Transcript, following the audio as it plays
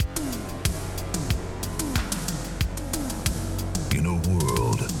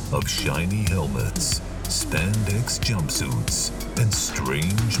of shiny helmets, spandex jumpsuits, and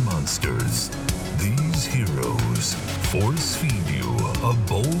strange monsters. These heroes force feed you a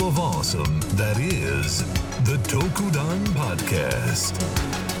bowl of awesome that is the Tokudan Podcast.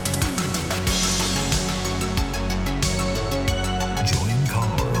 Join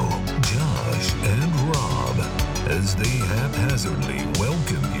Carl, Josh, and Rob as they haphazardly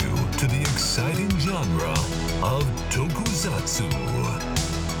welcome you to the exciting genre of Tokusatsu.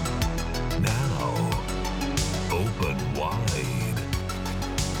 Now, open wide.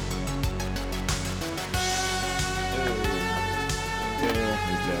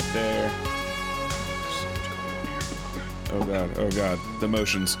 There. Oh god, the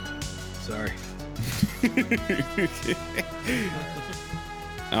motions. Sorry.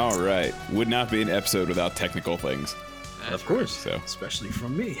 All right, would not be an episode without technical things. Of course. So especially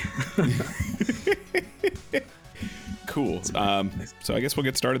from me. cool. So I guess we'll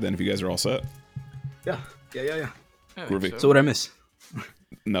get started then if you guys are all set. Yeah. Groovy. So what I miss?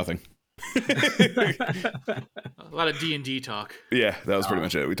 Nothing. A lot of D&D talk. Yeah, that was pretty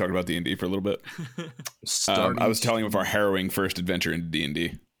much it. We talked about D&D for a little bit. I was telling him of our harrowing first adventure into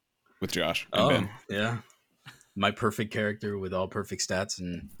D&D with Josh and Ben. Yeah. My perfect character with all perfect stats,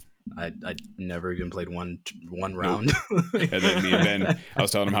 and I never even played one round. And then me and Ben, I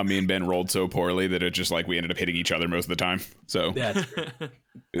was telling him how me and Ben rolled so poorly that it just like we ended up hitting each other most of the time. So That's great.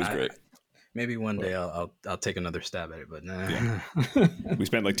 it was great. Maybe one day I'll take another stab at it, but nah. Yeah. We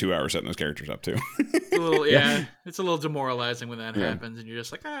spent like 2 hours setting those characters up too. It's a little, it's a little demoralizing when that happens, and you're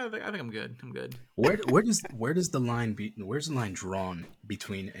just like, I think I'm good. I'm good. Where does the line where's the line drawn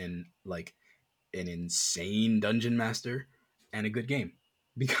between an insane dungeon master and a good game?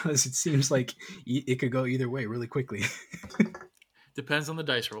 Because it seems like it could go either way really quickly. Depends on the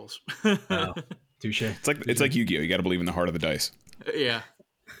dice rolls. Touche. It's like Yu-Gi-Oh! You got to believe in the heart of the dice. Yeah.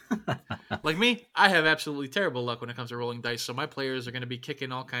 Like me, I have absolutely terrible luck when it comes to rolling dice, so my players are going to be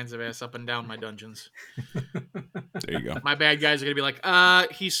kicking all kinds of ass up and down my dungeons. There you go. My bad guys are going to be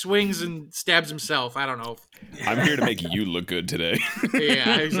like, he swings and stabs himself. I don't know. I'm here to make you look good today.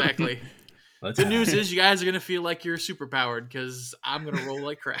 Yeah, exactly. The news is you guys are going to feel like you're super powered because I'm going to roll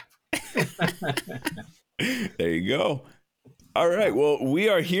like crap. There you go. All right. Well, we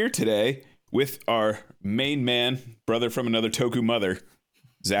are here today with our main man, brother from another Toku mother,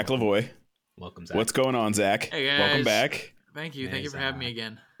 Zach Lavoie. Welcome, Zach. What's going on, Zach? Hey, guys. Welcome back. Thank you. Thank you for having me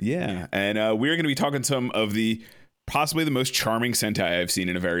again. Yeah. And we're going to be talking some of the possibly the most charming Sentai I've seen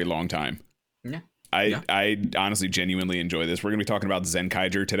in a very long time. Yeah. I honestly genuinely enjoy this. We're going to be talking about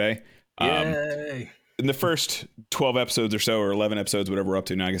Zenkaiger today. Yay. In the first 12 episodes or so, or 11 episodes, whatever we're up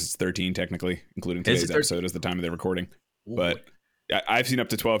to now, I guess it's 13 technically, including today's episode as the time of the recording. Ooh. But I've seen up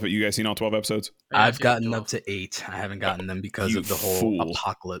to 12, but you guys seen all 12 episodes? I've gotten up to 8. I haven't gotten them because of the whole fool.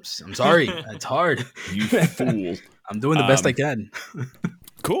 apocalypse. I'm sorry. It's hard. You fool. I'm doing the best I can.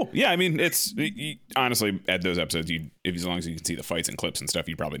 Cool. Yeah, I mean, honestly, at those episodes, as long as you can see the fights and clips and stuff,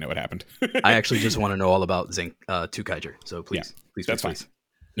 you probably know what happened. I actually just want to know all about Tukaiger. So please, that's please. Fine.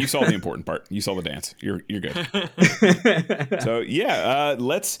 You saw the important part. You saw the dance. You're good. So yeah,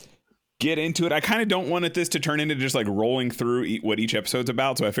 let's get into it. I kind of don't want this to turn into just like rolling through what each episode's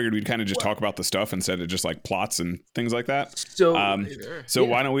about. So I figured we'd kind of just talk about the stuff instead of just like plots and things like that. So,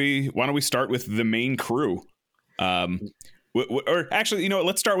 why don't we start with the main crew? Or actually,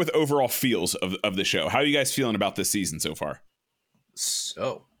 let's start with overall feels of the show. How are you guys feeling about this season so far?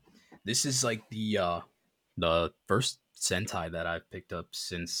 So this is like the first Sentai that I've picked up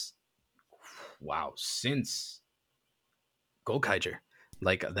since Gokaiger,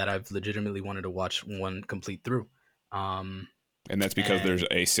 like that I've legitimately wanted to watch one complete through. And that's because there's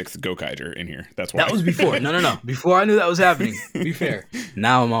a 6th Gokaiger in here. That's why. That was before. No. Before I knew that was happening. To be fair.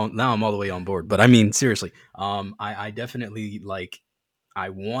 Now I'm all the way on board. But I mean, seriously, I definitely I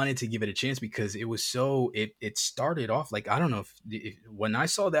wanted to give it a chance because it was it started off like, I don't know if when I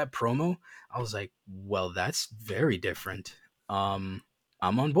saw that promo, I was like, well, that's very different. I'm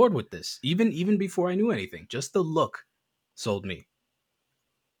on board with this. Even before I knew anything, just the look sold me.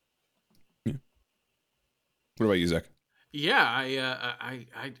 Yeah. What about you, Zach? Yeah, I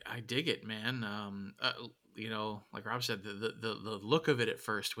dig it, man. Like Rob said, the look of it at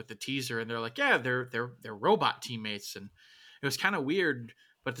first with the teaser, and they're like, yeah, they're robot teammates, and it was kind of weird,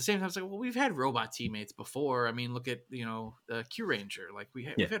 but at the same time, it's like, well, we've had robot teammates before. I mean, look at the Q Ranger, like we've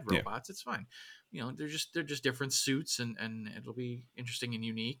had robots. It's fine, they're just different suits, and it'll be interesting and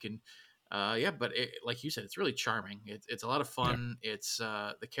unique, and but like you said, it's really charming. It's a lot of fun. Yeah. It's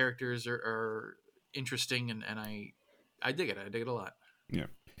the characters are interesting, and I dig it. I dig it a lot. Yeah.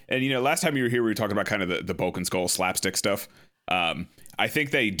 And last time you were here, we were talking about kind of the Bulk and Skull slapstick stuff. I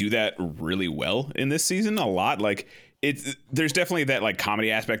think they do that really well in this season a lot. Like there's definitely that like comedy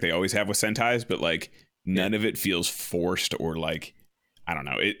aspect they always have with Sentai's, but like none of it feels forced or like, I don't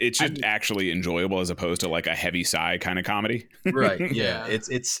know. It's just actually enjoyable as opposed to like a heavy sigh kind of comedy. Right. Yeah.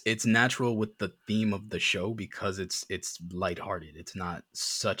 It's natural with the theme of the show because it's lighthearted. It's not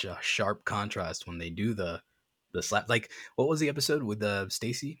such a sharp contrast when they do the slap. Like, what was the episode with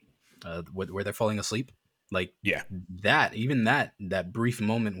Stacy, where they're falling asleep? Like, yeah, that brief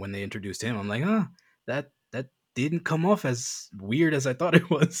moment when they introduced him, I'm like, that didn't come off as weird as I thought it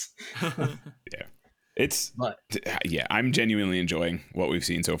was. Yeah. I'm genuinely enjoying what we've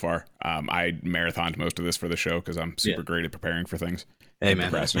seen so far. I marathoned most of this for the show because I'm super great at preparing for things. Hey,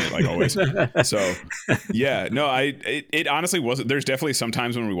 man. Procrastinate like always. So yeah, no, it honestly wasn't. There's definitely some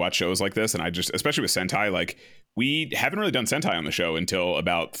times when we watch shows like this, and I just, especially with Sentai, like we haven't really done Sentai on the show until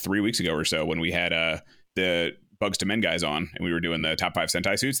about 3 weeks ago or so when we had the Bugs to Men guys on and we were doing the top 5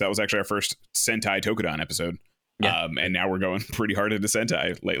 Sentai suits. That was actually our first Sentai Tokudan episode. Yeah. And now we're going pretty hard into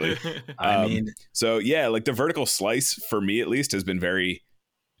Sentai lately. So yeah, like the vertical slice for me at least has been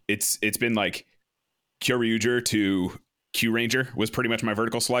it's been like Kyoryuger to Q Ranger was pretty much my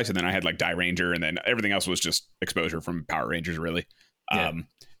vertical slice, and then I had like Dai Ranger, and then everything else was just exposure from Power Rangers really. Yeah.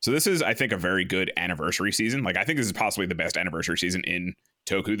 So this is, I think, a very good anniversary season. Like I think this is possibly the best anniversary season in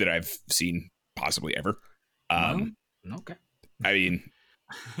Toku that I've seen possibly ever. Okay. I mean,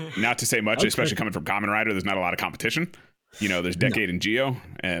 not to say much, especially coming from Kamen Rider. There's not a lot of competition. You know, there's Decade and Geo,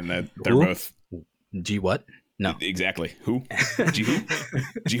 and they're both G what? No, exactly. Who? G who?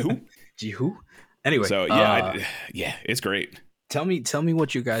 G who? G who? Anyway, so yeah, it's great. Tell me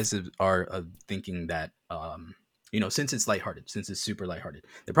what you guys are thinking that since it's lighthearted, since it's super lighthearted,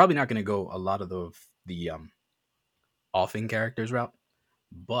 they're probably not going to go a lot of the offing characters route,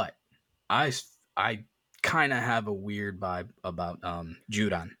 but I kind of have a weird vibe about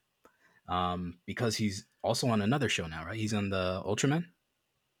Juran, because he's also on another show now, right? He's on the Ultraman.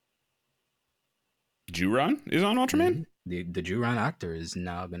 Juran is on Ultraman? Mm-hmm. The Juran actor is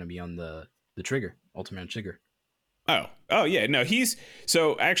now going to be on the Trigger, Ultraman Trigger. Oh yeah, no,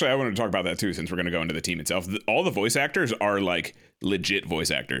 so actually I wanted to talk about that too, since we're going to go into the team itself. All the voice actors are like legit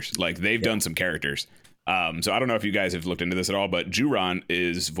voice actors. Like they've done some characters. So I don't know if you guys have looked into this at all, but Juran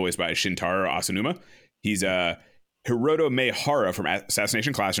is voiced by Shintaro Asanuma. He's Hiroto Meihara from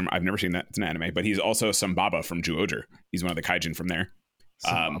Assassination Classroom. I've never seen that. It's an anime, but he's also Sambaba from Zyuohger. He's one of the kaijin from there.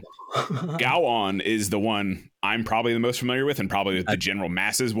 Gaon is the one I'm probably the most familiar with, and probably the general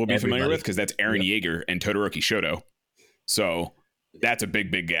masses will be familiar with, because that's Eren Yeager and Todoroki Shoto. So that's a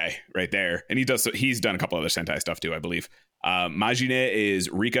big guy right there. And he's done a couple other Sentai stuff too, I believe. Majine is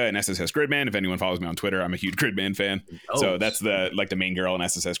Rika in SSS Gridman. If anyone follows me on Twitter, I'm a huge Gridman fan. So that's the main girl in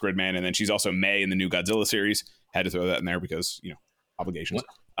SSS Gridman. And then she's also Mei in the new Godzilla series. Had to throw that in there because, obligations.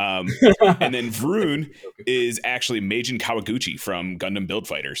 And then Vroon is actually Meijin Kawaguchi from Gundam Build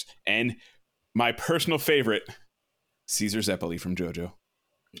Fighters. And my personal favorite, Caesar Zeppeli from JoJo.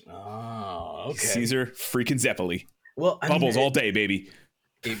 Oh, okay. Caesar freaking Zeppeli. Well, Bubbles all day, baby.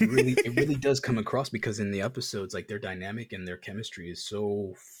 It really does come across, because in the episodes, like, their dynamic and their chemistry is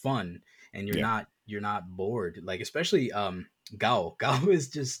so fun, and you're not bored. Like, especially Gao. Gao is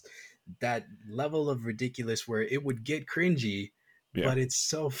just that level of ridiculous where it would get cringy, but it's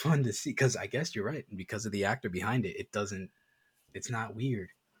so fun to see, because I guess you're right, because of the actor behind it. It's not weird.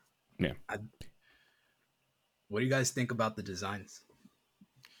 Yeah. What do you guys think about the designs?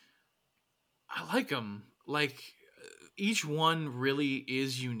 I like them. Like, each one really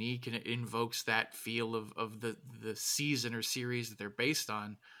is unique, and it invokes that feel of the season or series that they're based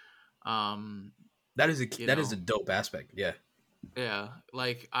on. That is a dope aspect. Yeah.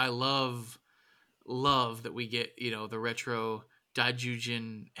 Like, I love that we get the retro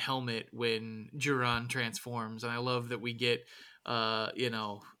Daijujin helmet when Juran transforms, and I love that we get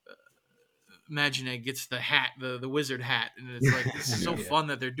Majine gets the hat, the wizard hat, and it's like, this is so fun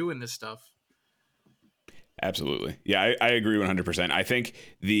that they're doing this stuff. Absolutely. Yeah, I agree 100%. I think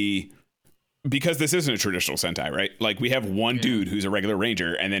because this isn't a traditional Sentai, right? Like, we have one dude who's a regular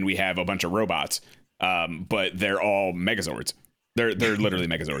ranger, and then we have a bunch of robots, but they're all Megazords. They're literally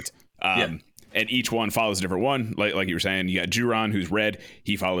Megazords. And each one follows a different one. Like you were saying, you got Juran, who's red.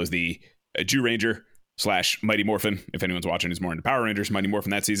 He follows the Jew Ranger / Mighty Morphin. If anyone's watching who's more into Power Rangers, Mighty Morphin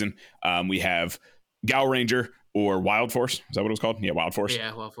that season. We have Gao Ranger, or Wild Force. Is that what it was called? Yeah, Wild Force.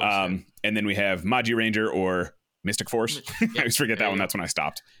 Yeah, Wild Force. And then we have Magi Ranger, or Mystic Force. I always forget that one. That's when I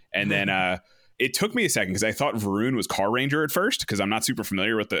stopped. And then it took me a second, because I thought Vroon was Car Ranger at first, because I'm not super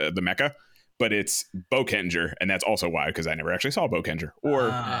familiar with the mecha. But it's Bokenger, and that's also why, because I never actually saw Bokenger or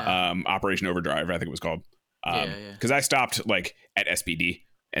Operation Overdrive, I think it was called. Yeah. Because I stopped like at SPD,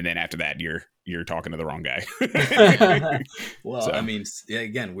 and then after that, you're talking to the wrong guy. Well, So. I mean, yeah,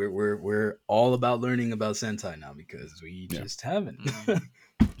 again, we're all about learning about Sentai now because we just haven't. Mhm.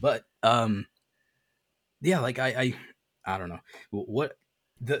 But yeah, like I don't know what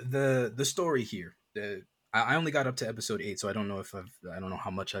the story here. I only got up to episode 8, so I don't know if I don't know how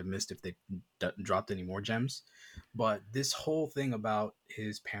much I've missed if they dropped any more gems. But this whole thing about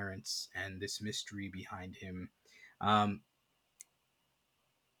his parents and this mystery behind him,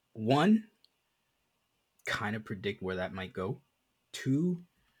 one, kind of predict where that might go. Two,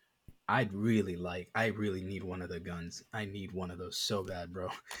 I really need one of the guns. I need one of those so bad, bro.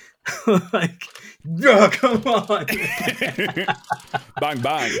 Like, bro, come on. Bang,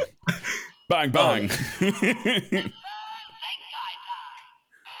 bang. Bang, bang.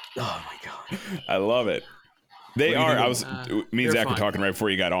 Oh my god. I love it. They What do you are. think I of was. Me and they're Zach were fun. talking right before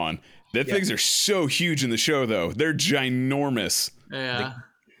you got on. The Yeah. things are so huge in the show, though. They're ginormous. Yeah.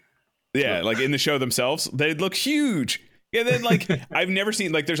 Yeah, like in the show themselves, they look huge. Yeah, then like I've never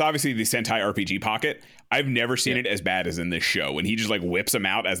seen like there's obviously the Sentai RPG Pocket. I've never seen it as bad as in this show when he just like whips them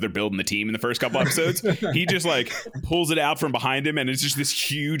out as they're building the team in the first couple episodes. He just like pulls it out from behind him and it's just this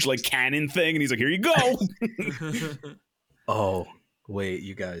huge like cannon thing and he's like, "Here you go." Oh, wait,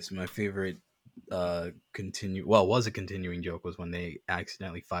 you guys, my favorite was a continuing joke was when they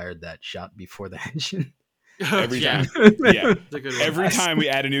accidentally fired that shot before the engine. Every Yeah. time. Yeah. It's a good one. Every time we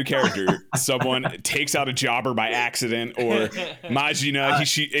add a new character, someone takes out a jobber by accident, or Majina,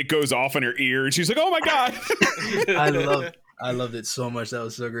 it goes off in her ear, and she's like, "Oh my god!" I loved it so much. That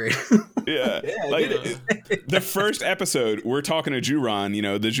was so great. Yeah, like the first episode, we're talking to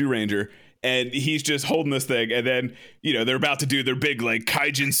Juron, the Jew Ranger, and he's just holding this thing, and then they're about to do their big like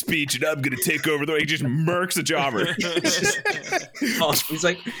kaijin speech, and I'm gonna take over. He just murks a jobber. He's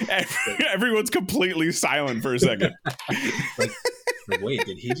like, everyone's completely silent for a second. like, wait,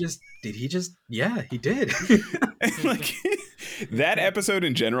 did he just? Yeah, he did. Like that episode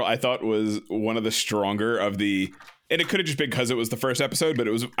in general, I thought was one of the stronger of the. And it could have just been because it was the first episode, but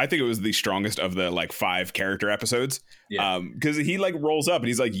I think it was the strongest of the like 5 character episodes. Yeah. Because he like rolls up and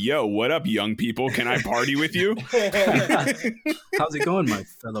he's like, "Yo, what up, young people? Can I party with you?" How's it going, my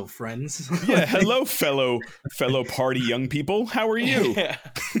fellow friends? Yeah, hello, fellow party young people. How are you?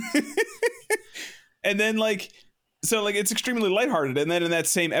 And then like, so like it's extremely lighthearted. And then in that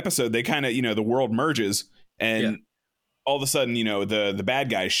same episode, they kind of the world merges, and all of a sudden the bad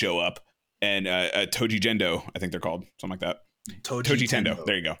guys show up. And Toji Gendo, I think they're called, something like that. Toji Tendo.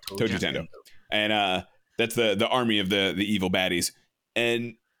 There you go. Toji Tendo. And that's the army of the evil baddies.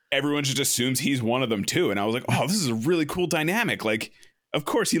 And everyone just assumes he's one of them too. And I was like, oh, this is a really cool dynamic. Like, of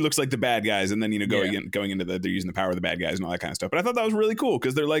course he looks like the bad guys. And then, going into they're using the power of the bad guys and all that kind of stuff. But I thought that was really cool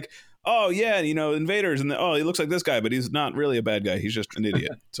because they're like, oh yeah, invaders. And he looks like this guy, but he's not really a bad guy. He's just an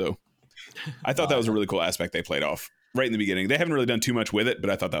idiot. So I thought that was a really cool aspect they played off right in the beginning. They haven't really done too much with it, but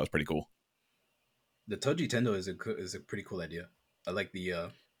I thought that was pretty cool. The Toji Tendo is a pretty cool idea. I like the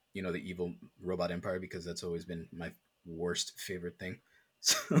the evil robot empire because that's always been my worst favorite thing.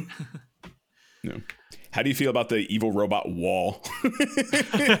 So. No. How do you feel about the evil robot wall?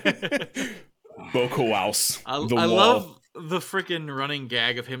 Bokowaus. I wall. love the freaking running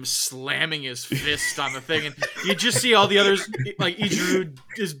gag of him slamming his fist on the thing, and you just see all the others like Ichiru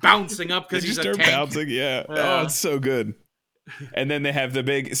is bouncing up because he's a tank. Bouncing, yeah. Oh, it's so good. And then they have the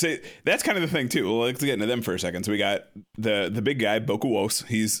big. So that's kind of the thing too. Well, let's get into them for a second. So we got the big guy, Bokuos.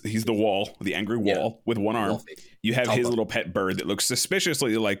 He's the wall, the angry wall with one arm. You have his little pet bird that looks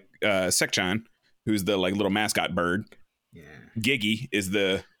suspiciously like Sekchan, who's the like little mascot bird. Yeah. Gigi is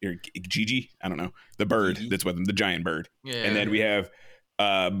Gigi. I don't know, the bird that's with him, the giant bird. Yeah. And then we have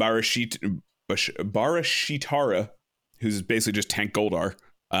Barashitara, who's basically just Tank Goldar.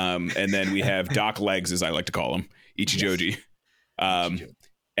 And then we have Doc Legs, as I like to call him, Ichijoji.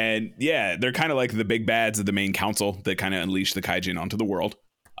 And yeah, they're kind of like the big bads of the main council that kind of unleash the kaijin onto the world.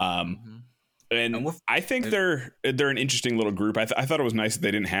 And I think they're an interesting little group. I thought it was nice that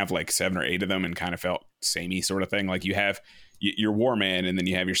they didn't have like 7 or 8 of them and kind of felt samey sort of thing. Like you have your war man, and then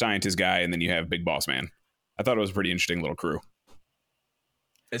you have your scientist guy, and then you have big boss man. I thought it was a pretty interesting little crew.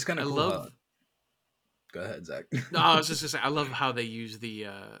 It's kind of cool. Go ahead, Zach. No, I was just gonna say I love how they use the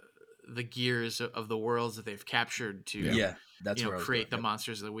gears of the worlds that they've captured to that's create the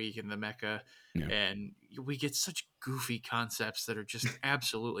monsters of the week and the mecha, and we get such goofy concepts that are just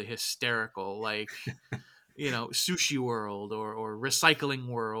absolutely hysterical, like Sushi World or Recycling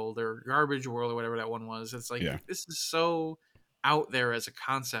World or Garbage World or whatever that one was. It's like this is so out there as a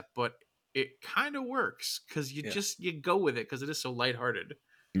concept, but it kind of works because you go with it because it is so lighthearted.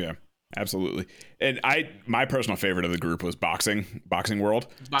 Yeah. Absolutely. And my personal favorite of the group was Boxing World,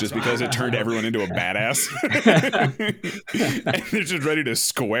 just because it turned everyone into a badass. And they're just ready to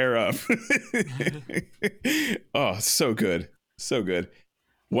square up. Oh, so good. So good.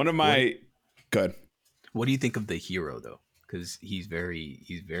 One of my good. What do you think of the hero though? Because he's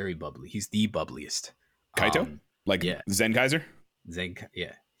very bubbly. He's the bubbliest. Kaito? Zen Kaiser?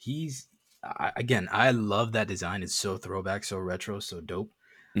 Yeah. He's again, I love that design. It's so throwback, so retro, so dope.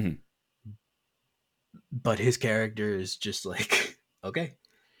 Mm-hmm. But his character is just like, okay,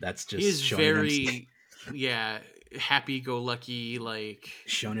 that's just he's Shonen very MC. happy-go-lucky, like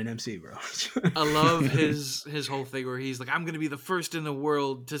Shonen MC, bro. I love his whole thing where he's like, I'm gonna be the first in the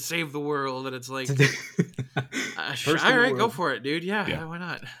world to save the world, and it's like, all right, go for it, dude. Yeah, why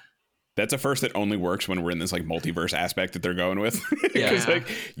not? That's a first that only works when we're in this like multiverse aspect that they're going with. Yeah. Because like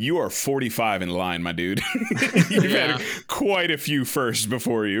you are 45 in line, my dude. You've had quite a few firsts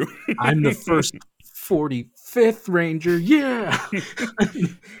before you. I'm the first 45th Ranger. Yeah.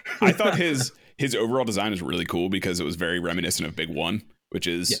 I thought his overall design was really cool because it was very reminiscent of Big One, which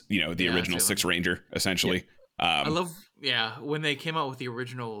is the original Sixth Ranger essentially. I love when they came out with the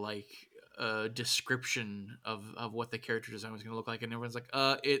original like description of what the character design was going to look like, and everyone's like,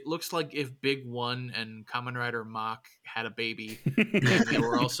 it looks like if Big One and Kamen Rider Mach had a baby, and there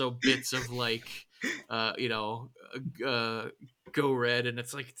were also bits of like Go Red, and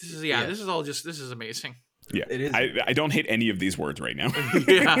it's like this is amazing. Yeah, it is. I don't hate any of these words right now.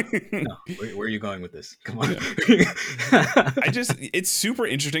 Yeah. No, where are you going with this? Come on. It's super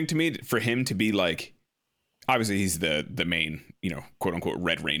interesting to me for him to be like, obviously he's the main, quote unquote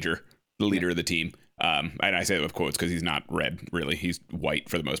Red Ranger, the leader of the team. And I say that with quotes because he's not red really. He's white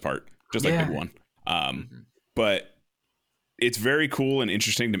for the most part, just like Big One. But it's very cool and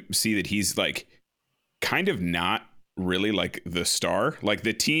interesting to see that he's like kind of not really like the star. Like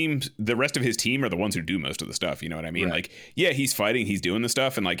the rest of his team are the ones who do most of the stuff. You know what I mean? Right. Like, yeah, he's fighting, he's doing the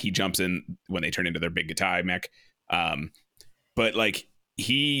stuff, and like he jumps in when they turn into their big Gatai mech. But like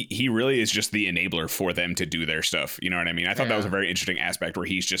he really is just the enabler for them to do their stuff. You know what I mean? I thought that was a very interesting aspect where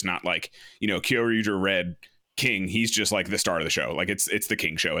he's just not like, Kyoryuger Red King. He's just like the star of the show. Like it's the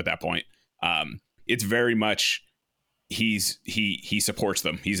King show at that point. It's very much he supports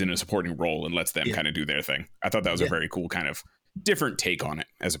them. He's in a supporting role and lets them kind of do their thing. I thought that was a very cool kind of different take on it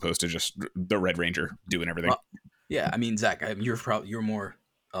as opposed to just the Red Ranger doing everything. I mean, Zach, you're more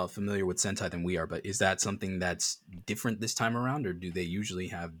familiar with Sentai than we are, but is that something that's different this time around, or do they usually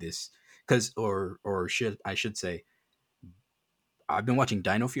have this? Because I should say, I've been watching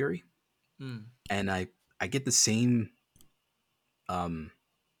Dino Fury, and I get the same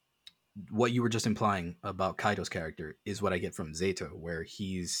what you were just implying about Kaito's character is what I get from Zeta, where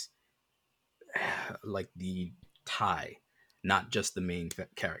he's like the tie, not just the main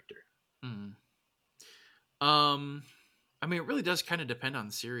character. I mean, it really does kind of depend on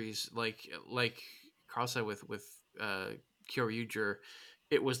the series. Like Carl said with Kyoryuger,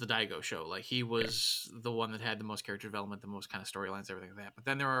 it was the Daigo show. Like he was the one that had the most character development, the most kind of storylines, everything like that. But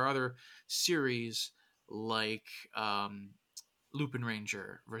then there are other series like Lupin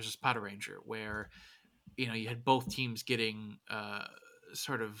Ranger versus Pata Ranger, where you had both teams getting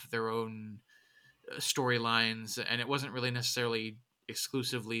sort of their own storylines, and it wasn't really necessarily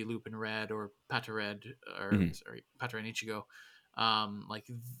exclusively Lupin Red or Pata Red or Pata and Ichigo. Like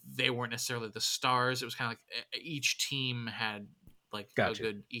they weren't necessarily the stars. It was kind of like each team had like a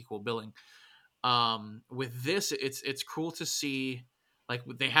good equal billing. With this, it's cool to see, like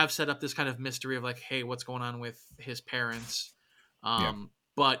they have set up this kind of mystery of like, hey, what's going on with his parents?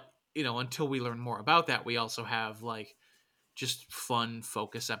 But until we learn more about that, we also have like just fun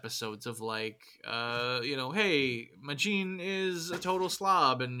focus episodes of like, hey, Majin is a total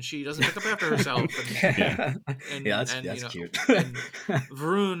slob and she doesn't pick up after herself. And, that's cute. And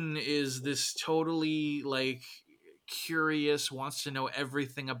Varun is this totally like curious, wants to know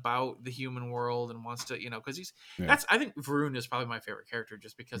everything about the human world and wants to, because I think Varun is probably my favorite character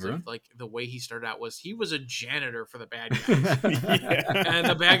just because of like the way he started out he was a janitor for the bad guys. And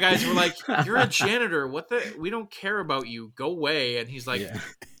the bad guys were like, you're a janitor, we don't care about you, go away. And he's like,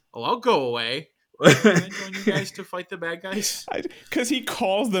 oh, I'll go away. Can I join you guys to fight the bad guys? Because he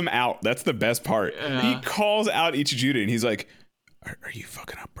calls them out. That's the best part. He calls out Ichijuda and he's like, are you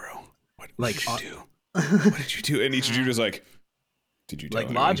fucking up, bro? What did you do? What did you do? And Ichijuda's like, did you tell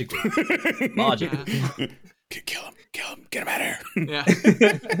him? Logically. Kill him, get him out of here. Yeah.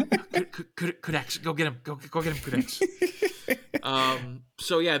 Kudex, go get him, go get him, Kudex.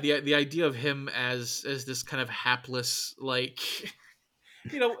 So yeah, the idea of him as this kind of hapless, like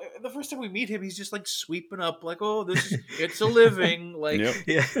you know, the first time we meet him, he's just like sweeping up, like, oh, it's a living, like, Yep.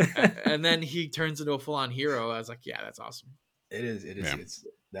 Yeah. and then he turns into a full on hero. I was like, yeah, that's awesome. It is. Yeah.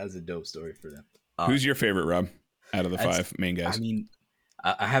 That is a dope story for them. Who's your favorite, Rob, out of the That's- 5 main guys? I mean,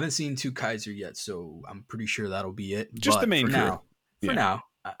 I haven't seen 2 Kaiser yet, so I'm pretty sure that'll be it. Just But the main for crew. Now, Yeah. For now,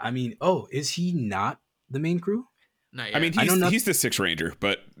 I mean, is he not the main crew? Not yet. I mean, I know he's the 6th Ranger,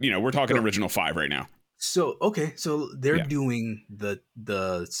 but we're talking So- original 5 right now. So okay, so they're Yeah. doing the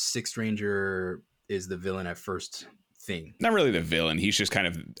 6th Ranger is the villain at first thing. Not really the villain. He's just kind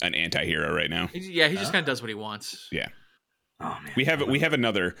of an anti-hero right now. yeah, he just kind of does what he wants. Oh man, We have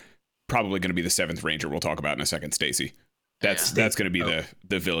another, probably going to be the 7th Ranger. We'll talk about in a second. Stacy. That's Yeah. going to be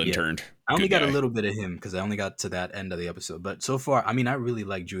the villain Yeah. turned. I only good got guy. a little bit of him because I only got to that end of the episode. But so far, I mean, I really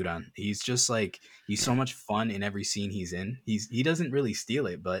like Juran. He's just like he's so much fun in every scene he's in. He doesn't really steal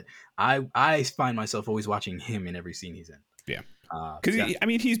it, but I find myself always watching him in every scene he's in. Yeah. Because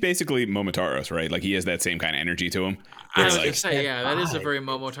Because he's basically Momotaros, right? Like he has that same kind of energy to him. I Where, was like, gonna say, yeah, that is a vibe. very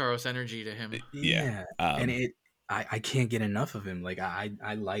Momotaros energy to him. Yeah. and I can't get enough of him. Like I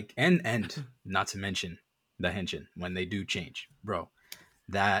like and not to mention the henshin when they do change, bro.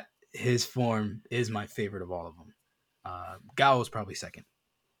 That his form is my favorite of all of them. Gao is probably second.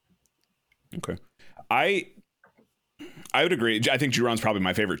 Okay. I would agree. I think Juron's probably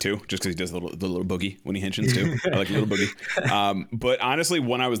my favorite too, just because he does the little boogie when he henshins too. I like little boogie. But honestly,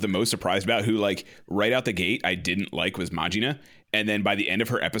 one I was the most surprised about, who like right out the gate I didn't like, was Majina, and then by the end of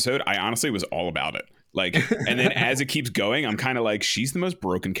her episode, I honestly was all about it. Like, and then as it keeps going, I'm kind of like, she's the most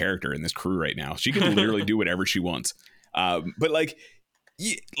broken character in this crew right now. She can literally do whatever she wants. But like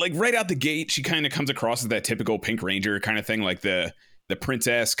right out the gate, she kind of comes across as that typical Pink Ranger kind of thing, like the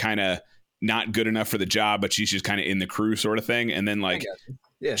princess, kind of not good enough for the job, but she's just kind of in the crew sort of thing. And then like,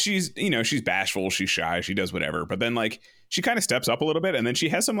 Yeah. she's bashful, she's shy, she does whatever. But then like, she kind of steps up a little bit, and then she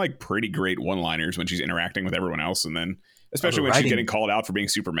has some like pretty great one-liners when she's interacting with everyone else. And then especially when she's getting called out for being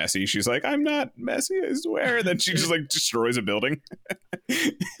super messy, she's like, I'm not messy, I swear. And then she just like destroys a building.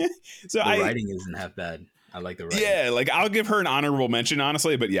 So The writing isn't half bad. I like the writing. yeah, like I'll give her an honorable mention,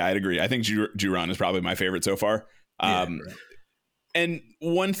 honestly. But yeah, I'd agree. I think Juron is probably my favorite so far. Yeah, right. And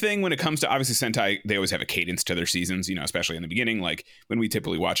one thing when it comes to, obviously, Sentai, they always have a cadence to their seasons, especially in the beginning. Like when we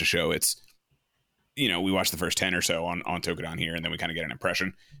typically watch a show, it's, we watch the first 10 or so on Tokudan here, and then we kind of get an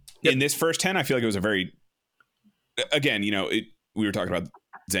impression. Yep. In this first 10, I feel like it was a very, again, we were talking about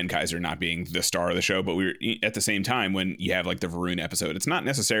Zen Kaiser not being the star of the show, but we were at the same time, when you have like the Varun episode, it's not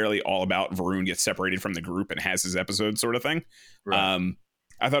necessarily all about Varun gets separated from the group and has his episode sort of thing. Right.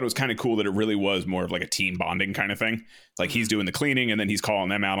 I thought it was kind of cool that it really was more of like a team bonding kind of thing. Like he's doing the cleaning and then he's calling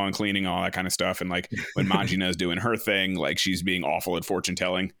them out on cleaning, all that kind of stuff. And like when Majina is doing her thing, like she's being awful at fortune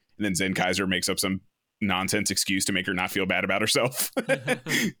telling. And then Zen Kaiser makes up some nonsense excuse to make her not feel bad about herself. But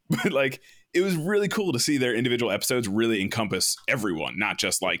like, it was really cool to see their individual episodes really encompass everyone, not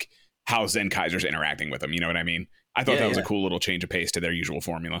just like how Zen Kaiser's interacting with them. You know what I mean? I thought that was a cool little change of pace to their usual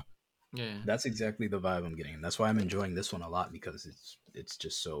formula. Yeah, that's exactly the vibe I'm getting. That's why I'm enjoying this one a lot, because it's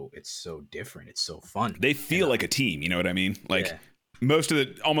just so different. It's so fun. They feel like a team. You know what I mean? Like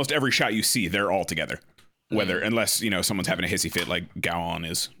almost every shot you see, they're all together. Whether unless someone's having a hissy fit, like Gaon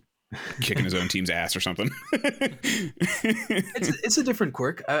is kicking his own team's ass or something. It's a different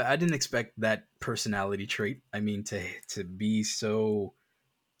quirk. I didn't expect that personality trait. I mean, to be so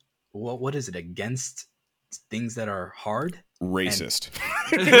what is it, against things that are hard? Racist.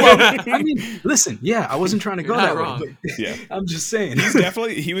 Well, I mean, listen, I wasn't trying to go that wrong. way. But Yeah, I'm just saying.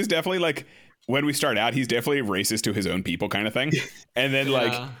 he was definitely like, when we start out, he's definitely racist to his own people kind of thing. And then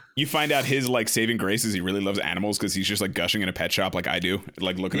like you find out his like saving grace is he really loves animals, because he's just like gushing in a pet shop like I do,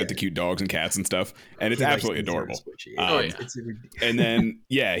 like looking at the cute dogs and cats and stuff. And it's absolutely adorable. And then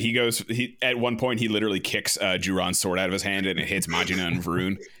he at one point he literally kicks Juron's sword out of his hand and it hits Majina and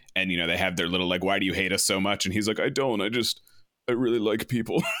Varun. And they have their little like, why do you hate us so much? And he's like, I don't. I really like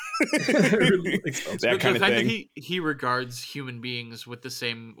people. That kind of thing. That he regards human beings with the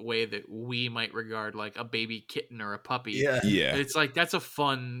same way that we might regard like a baby kitten or a puppy. Yeah. It's like, that's a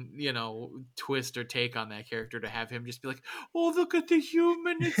fun, twist or take on that character, to have him just be like, oh, look at the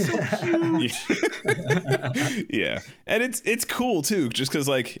human, it's so cute. Yeah. And it's cool too, just because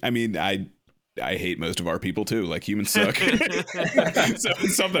like, I mean, I hate most of our people too. Like, humans suck. So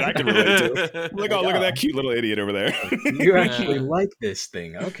it's something I can relate to. Like, oh, look at that cute little idiot over there. You actually like this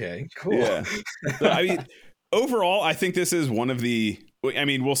thing. Okay, cool. Yeah. I mean, overall, I think this is one of the, I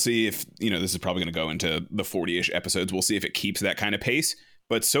mean, we'll see if, this is probably going to go into the 40-ish episodes. We'll see if it keeps that kind of pace.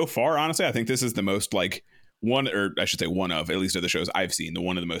 But so far, honestly, I think this is the most like one of, at least of the shows I've seen,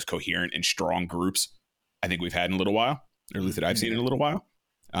 one of the most coherent and strong groups I think we've had in a little while, or at least that I've seen in a little while.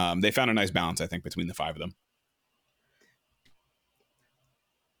 They found a nice balance, I think, between the 5 of them.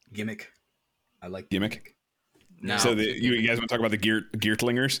 Gimmick. I like Gimmick. No. So you guys want to talk about the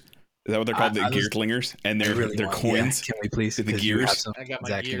Geertlingers? Is that what they're called? The Geertlingers? And they're coins? Yeah, can we please? The gears? I got my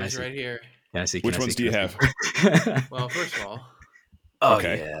Zach, gears right here. Can I see? Which ones do you have? Well, first of all,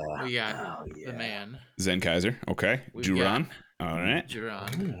 Okay. Yeah. we got the man. Zenkaiser. Okay. We've Juron. All right.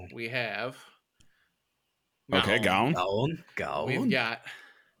 Juron. We have. Okay. Gaon. Gaon. We've got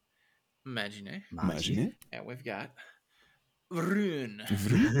Imagine. Imagine And we've got Rune.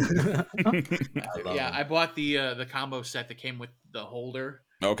 it. I bought the combo set that came with the holder.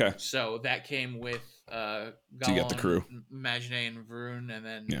 Okay. So that came with Gaon, So you got the crew. Imagine and Varun, and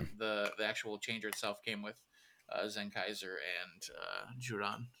then the actual changer itself came with Zenkaiser and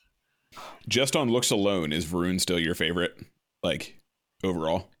Juron. Just on looks alone, is Varun still your favorite? Like,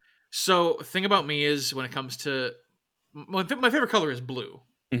 overall? So, thing about me is when it comes to my favorite color is blue.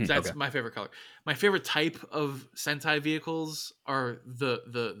 Mhm. That's my favorite color. My favorite type of Sentai vehicles are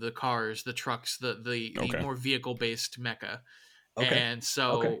the cars, the trucks, the more vehicle based mecha. Okay. And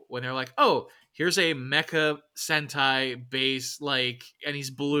so when they're like, "Oh, here's a mecha Sentai base, like, and he's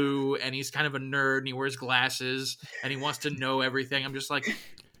blue and he's kind of a nerd and he wears glasses and he wants to know everything," I'm just like,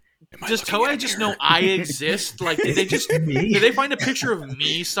 does Toei just know I exist? Like, did they find a picture of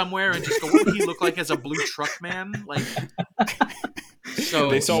me somewhere and just go, "What would he look like as a blue truck man?" Like, so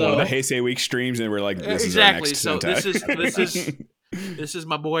they saw one of the Heisei Week streams and they were like, "This exactly." is our next So Sentai. this is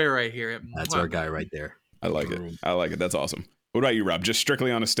my boy right here. That's our guy right there. I like it. I like it. That's awesome. What about you, Rob? Just strictly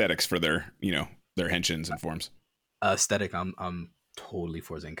on aesthetics for their henshins and forms. Aesthetic, I'm totally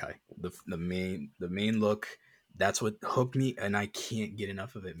for Zenkai. The main look, that's what hooked me, and I can't get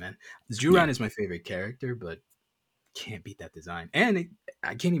enough of it, man. Juron is my favorite character, but can't beat that design. And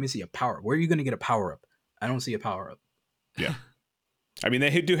I can't even see a power. Where are you going to get a power up? I don't see a power up. Yeah. I mean,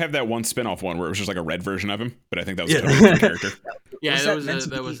 they do have that one spin-off one where it was just like a red version of him, but I think that was a totally different character. Yeah,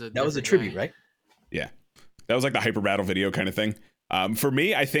 that was a tribute, right? Yeah. That was like the hyper battle video kind of thing. For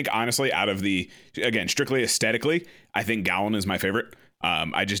me, I think honestly, out of again, strictly aesthetically, I think Gaon is my favorite.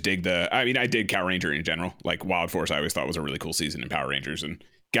 I just dig I dig Cow Ranger in general. Like Wild Force, I always thought was a really cool season in Power Rangers, and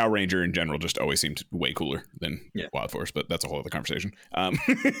Cow Ranger in general just always seemed way cooler than Wild Force, but that's a whole other conversation.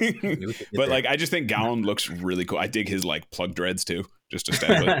 But like, I just think Gaon looks really cool. I dig his like plug dreads too, just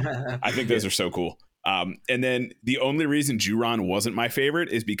aesthetically. I think those are so cool. And then the only reason Juron wasn't my favorite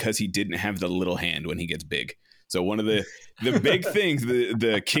is because he didn't have the little hand when he gets big. So one of the big things,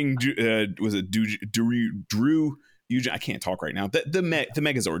 the King was a Drew Eugene. I can't talk right now. The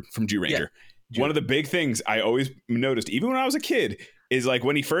Megazord from Jew Ranger. Yeah. One of the big things I always noticed, even when I was a kid, is like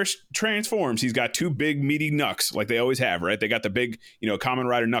when he first transforms, he's got 2 big meaty knucks, like they always have, right? They got the big, Kamen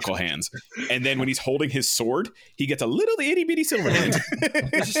Rider knuckle hands. And then when he's holding his sword, he gets a little itty bitty silver hand.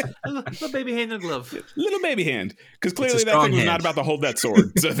 Little baby hand and glove. Little baby hand. Because clearly that thing was not about to hold that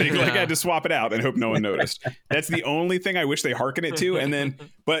sword. So they had to swap it out and hope no one noticed. That's the only thing I wish they hearken it to. And then,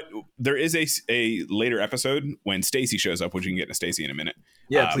 but there is a later episode when Stacy shows up, which you can get into Stacy in a minute.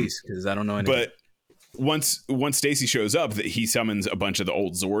 Yeah, please, because I don't know anything. But once Stacy shows up, that he summons a bunch of the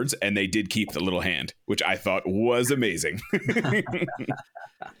old Zords, and they did keep the little hand, which I thought was amazing.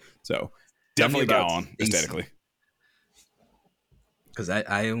 So definitely Gaon aesthetically. Because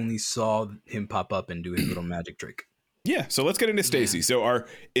I only saw him pop up and do his little magic trick. Yeah, so let's get into Stacy. So our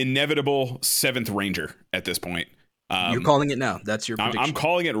inevitable 7th Ranger at this point. You're calling it now. That's your prediction. I'm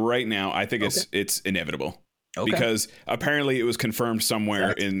calling it right now. I think it's inevitable. Okay. Because apparently it was confirmed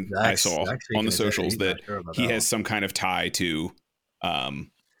somewhere I saw on the socials that he has some kind of tie to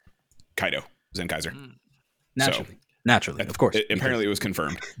Kaido Zenkaiser. Naturally, of course. Apparently it was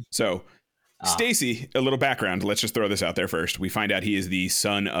confirmed. So Stacy, a little background. Let's just throw this out there first. We find out he is the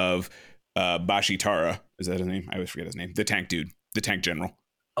son of Bashitara. Is that his name? I always forget his name. The tank dude, the tank general.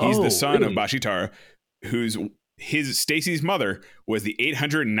 He's the son of Bashitara, who's Stacy's mother was the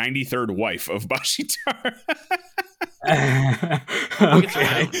 893rd wife of Bashitara.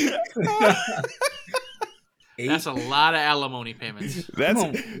 That's a lot of alimony payments. That's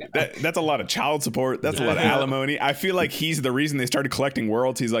a lot of child support. That's a lot of alimony. I feel like he's the reason they started collecting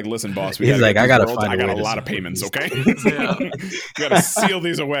worlds. He's like, listen, boss, I got a lot of payments. Okay, got to seal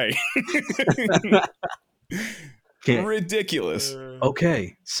these away. Ridiculous.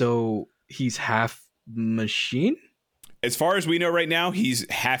 Okay, so he's half machine. As far as we know right now, he's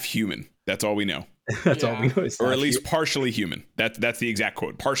half human. That's all we know. That's all we know. Or at least partially human. That's the exact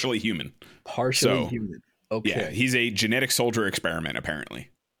quote. Partially human. Partially human. Okay. Yeah, he's a genetic soldier experiment, apparently.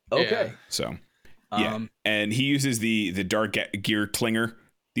 Okay. So, yeah. And he uses the Dark Geertlinger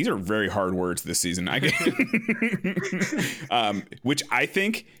These are very hard words this season. I get, which I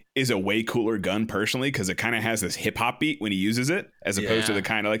think is a way cooler gun personally, because it kind of has this hip hop beat when he uses it, as opposed to the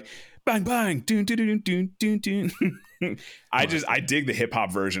kind of like bang bang doon doon doon doon doon doon. I dig the hip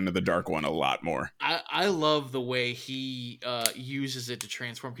hop version of the dark one a lot more. I love the way he uses it to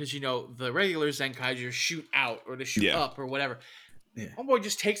transform, because the regular Zenkaiger shoot out or to shoot up or whatever. Yeah. Homeboy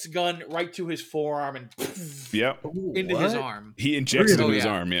just takes a gun right to his forearm and into his arm. He injects it into his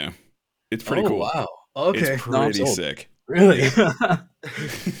arm. Yeah, it's pretty cool. Wow. Okay. It's pretty sick. Really?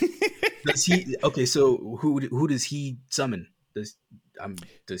 Does he? Okay. So who does he summon? His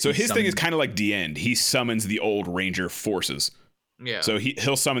thing is kind of like the end. He summons the old Ranger forces. Yeah. So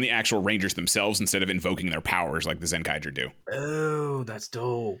he'll summon the actual Rangers themselves instead of invoking their powers like the Zenkaiger do. Oh, that's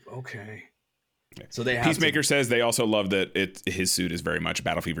dope. Okay. So they have Peacemaker says they also love that his suit is very much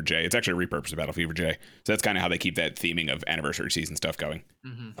Battle Fever J. It's actually a repurposed Battle Fever J. So that's kind of how they keep that theming of anniversary season stuff going.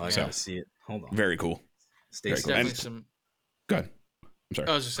 Mm-hmm. I gotta see it. Hold on. Very cool. Very cool. Definitely Go ahead. I'm sorry.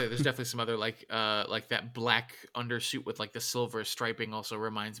 I was just saying, there's definitely some other like that black undersuit with like the silver striping also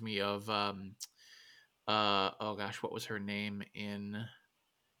reminds me of oh gosh, what was her name in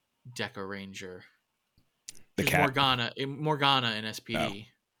Deca Ranger? The cat. Morgana in SPD.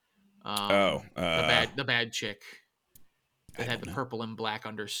 The bad chick that had the purple and black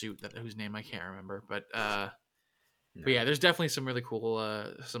undersuit whose name I can't remember, but yeah, there's definitely some really cool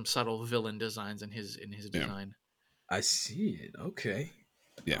some subtle villain designs in his design. I see it. Okay.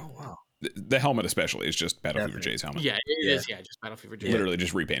 Yeah. Oh, wow. The helmet especially is just Battle Fever J's helmet. Yeah, it is. Yeah, just Battle Fever J. Literally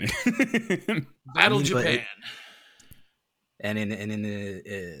just repainted. Japan. And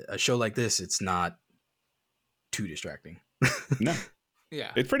in a show like this, it's not too distracting. No.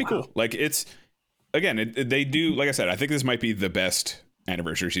 Yeah, it's pretty cool. Like they do. Like I said, I think this might be the best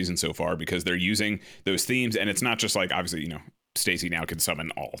anniversary season so far because they're using those themes, and it's not just like obviously Stacy now can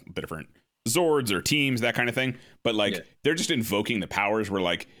summon all the different Zords or teams, that kind of thing, but they're just invoking the powers. Where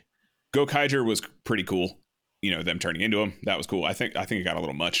like Gokaiger was pretty cool. Them turning into him, that was cool. I think it got a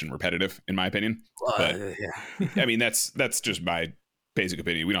little much and repetitive in my opinion. But I mean that's just my basic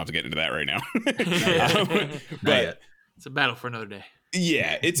opinion. We don't have to get into that right now. But it's a battle for another day.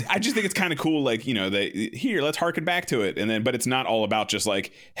 Yeah, I just think it's kind of cool. Like, let's harken back to it. But it's not all about just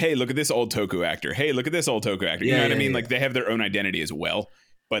like, hey, look at this old Toku actor. Hey, look at this old Toku actor. You know what I mean? Like they have their own identity as well,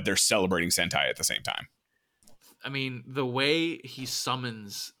 but they're celebrating Sentai at the same time. I mean, the way he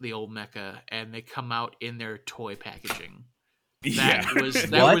summons the old mecha and they come out in their toy packaging.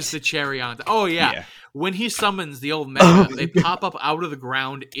 That was the cherry on top. Oh yeah. When he summons the old mecha, they pop up out of the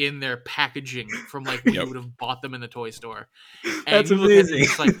ground in their packaging from like when you would have bought them in the toy store. And that's amazing.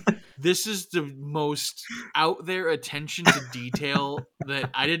 It's like this is the most out there attention to detail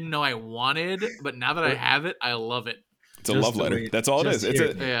that I didn't know I wanted, but now that I have it, I love it. It's a love letter. That's all it is. It's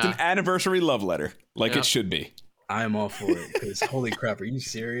an anniversary love letter, like it should be. I am all for it because holy crap, are you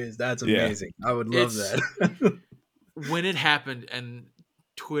serious? That's amazing. I would love that. When it happened and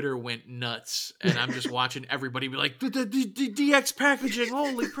Twitter went nuts and I'm just watching everybody be like, the DX packaging,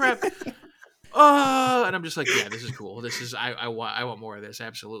 holy crap. And I'm just like, yeah, this is cool. This is, I want more of this.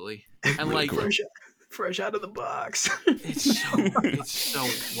 Absolutely. And really like cool. fresh out of the box. It's so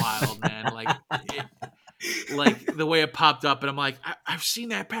wild, man. Like the way it popped up and I'm like, I've seen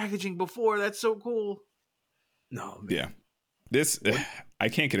that packaging before. That's so cool. No, man. Yeah. This, I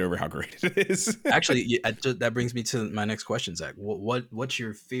can't get over how great it is. Actually, that brings me to my next question, Zach. What's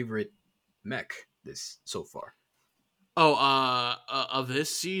your favorite mech so far? Oh, of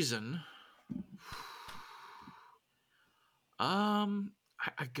this season, I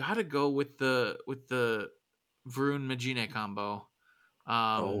gotta go with the Vroon Majine combo.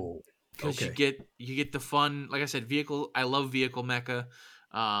 Because you get the fun, like I said, vehicle. I love vehicle mecha.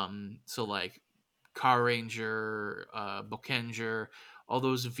 So like Car Ranger, Bokenger, all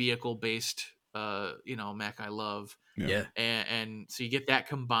those vehicle based mech I love. Yeah. And so you get that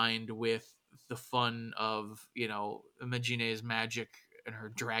combined with the fun of Majine's magic and her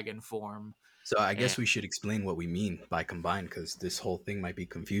dragon form. So I guess we should explain what we mean by combined, because this whole thing might be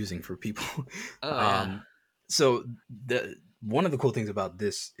confusing for people. So one of the cool things about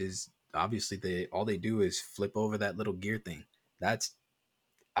this is obviously all they do is flip over that little gear thing.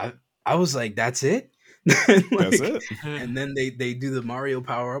 I was like, that's it? That's it. And then they do the Mario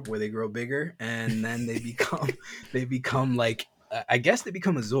power up where they grow bigger, and then they become like, I guess they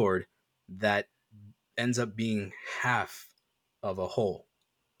become a Zord that ends up being half of a whole.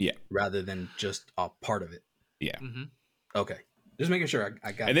 Yeah. Rather than just a part of it. Yeah. Mm-hmm. Okay. Just making sure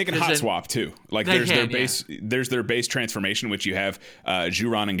I got And they it. can There's hot an- swap too. Like They there's their can, yeah. base, there's their base transformation, which you have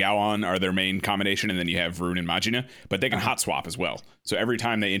Juron and Gaon are their main combination, and then you have Varun and Majina. But they can hot swap as well. So every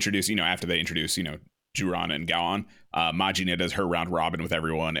time they introduce, after they introduce, Juron and Gaon, Majina does her round robin with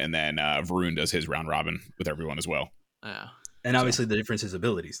everyone, and then Varun does his round robin with everyone as well. Yeah. And obviously the difference is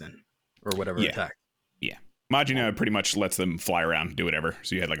abilities then, or whatever Yeah. attack. Yeah, Majina pretty much lets them fly around and do whatever.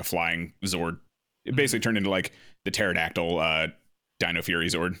 So you had like a flying Zord. It basically turned into like the pterodactyl Dino Fury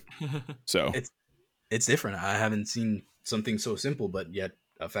Zord. So It's different. I haven't seen something so simple but yet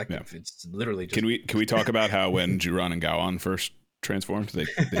effective. It's literally just. can we talk about how when Juron and Gaon first transformed, they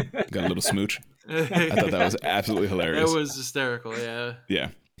got a little smooch? I thought that was absolutely hilarious. That was hysterical. Yeah. Yeah.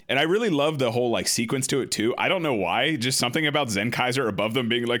 And I really love the whole like sequence to it too. I don't know why, just something about Zenkaiser above them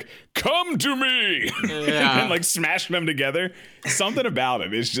being like, "Come to me," Yeah. and like smashing them together. Something about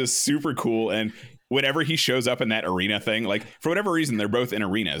it is just super cool. And whenever he shows up in that arena thing, like for whatever reason, they're both in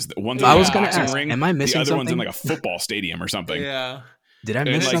arenas. One's in I a was gonna boxing ask, ring, am I missing the other one's in something? like a football stadium or something. Yeah. Did I And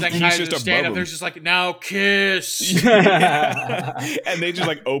miss like, it's something? he's Zenkaiser just just stand above up him. there's just like, now kiss. And they just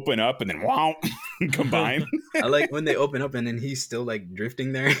like open up and then wow, combine. I like when they open up and then he's still like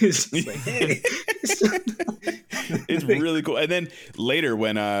drifting there. It's just like, hey. It's really cool. And then later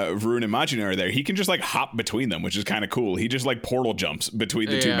when Varun and Majina are there, he can just like hop between them, which is kind of cool. He just like portal jumps between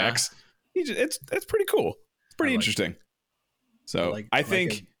the two Yeah. mechs. It's pretty cool. It's pretty I like interesting. So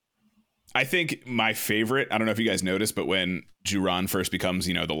I think my favorite, I don't know if you guys noticed, but when Juron first becomes,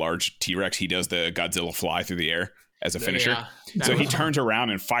 the large T-Rex, he does the Godzilla fly through the air as a finisher. Yeah, that So he was- turns around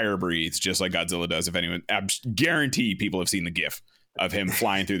and fire breathes just like Godzilla does. If anyone, I guarantee people have seen the GIF of him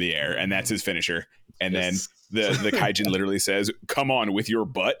flying through the air, and that's his finisher. And Yes. then the Kaijin literally says, "Come on with your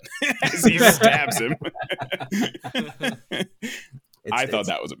butt," as he stabs him. I thought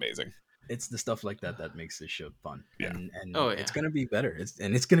that was amazing. It's the stuff like that that makes this show fun. Yeah. And Oh, yeah. it's gonna be better.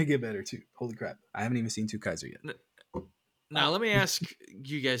 It's gonna get better too. Holy crap! I haven't even seen Two Kaiser yet. Now, let me ask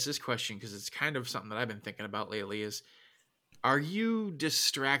you guys this question because it's kind of something that I've been thinking about lately is, are you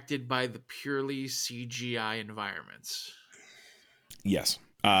distracted by the purely CGI environments? Yes.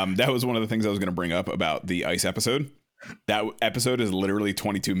 That was one of the things I was going to bring up about the Ice episode. That episode is literally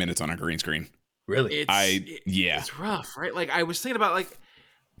 22 minutes on a green screen. Really? It's rough, right? Like I was thinking about like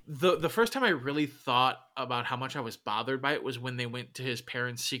the first time I really thought about how much I was bothered by it was when they went to his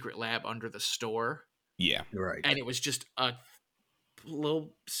parents' secret lab under the store, Yeah. Right. and it was just a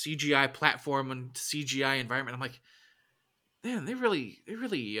little CGI platform and CGI environment. I'm like, man, they really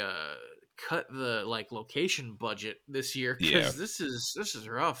cut the like location budget this year because Yeah. this is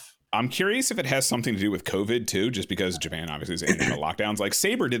rough. I'm curious if it has something to do with COVID too, just because Japan obviously is in the lockdowns. Like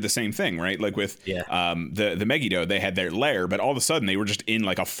Saber did the same thing, right? Like with the Megiddo, they had their lair, but all of a sudden they were just in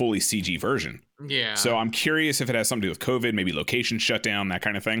like a fully CG version. Yeah. So I'm curious if it has something to do with COVID, maybe location shutdown, that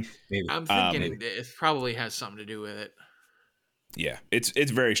kind of thing. Maybe. I'm thinking it probably has something to do with it. Yeah, it's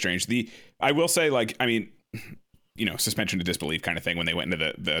very strange. I will say, like, I mean, suspension of disbelief kind of thing when they went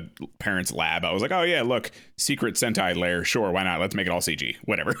into the parents' lab. I was like, oh yeah, look, secret Sentai lair. Sure, why not? Let's make it all CG.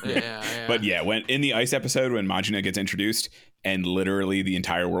 Whatever. Yeah. But yeah, when in the Ice episode when Majina gets introduced and literally the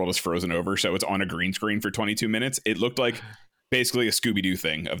entire world is frozen over, so it's on a green screen for 22 minutes, it looked like basically a Scooby-Doo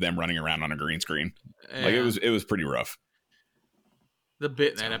thing of them running around on a green screen. Like Yeah. it was pretty rough. The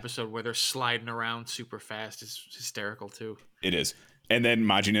bit in that episode where they're sliding around super fast is hysterical too. It is. And then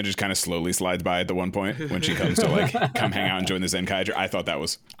Majina just kind of slowly slides by at the one point when she comes to like come hang out and join the Zenkaiser. I thought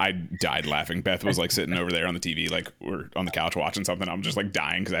I died laughing. Beth was like sitting over there on the TV, like we're on the couch watching something. I'm just like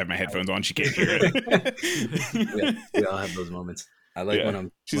dying because I have my headphones on. She can't hear it. we all have those moments. I like when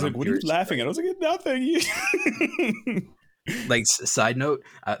I'm. She's when like, I'm "What are you curious. laughing at?" I was like, "Nothing." Like side note,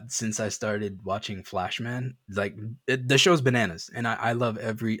 since I started watching Flashman, like the show's bananas, and I love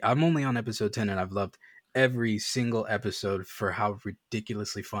I'm only on episode 10, and I've loved every single episode for how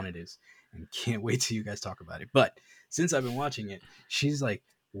ridiculously fun it is, and can't wait till you guys talk about it. But since I've been watching it, she's like,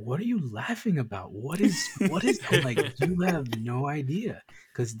 "What are you laughing about? What is?" I'm like, "You have no idea,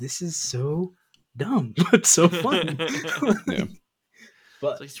 because this is so dumb, but so fun." Yeah.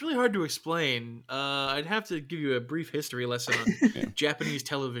 But It's really hard to explain. I'd have to give you a brief history lesson on Yeah. Japanese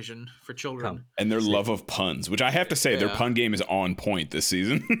television for children. Come. And their love of puns, which I have to say, their Yeah. pun game is on point this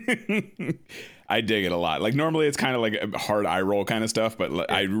season. I dig it a lot. Like normally it's kind of like a hard eye roll kind of stuff,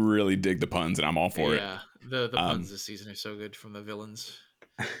 but I really dig the puns and I'm all for it. Yeah, the puns this season are so good from the villains.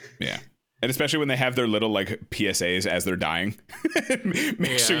 Yeah. And especially when they have their little like PSAs as they're dying.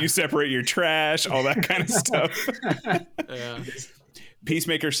 Make sure Yeah. you separate your trash, all that kind of stuff. Yeah.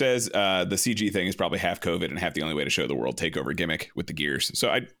 Peacemaker says the CG thing is probably half COVID and half the only way to show the world takeover gimmick with the gears.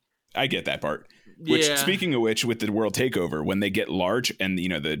 So I get that part. Which, Yeah. speaking of which, with the world takeover, when they get large and the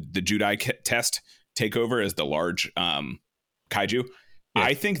Judai test take over as the large kaiju, Yeah.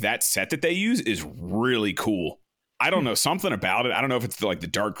 I think that set that they use is really cool. I don't know, something about it. I don't know if it's the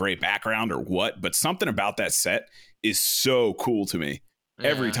dark gray background or what, but something about that set is so cool to me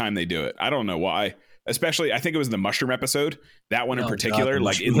every Yeah. time they do it. I don't know why. Especially, I think it was the mushroom episode. That one in Oh, God, particular, the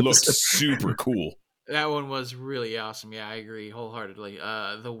like it mushroom looked episode. super cool. That one was really awesome. Yeah, I agree wholeheartedly.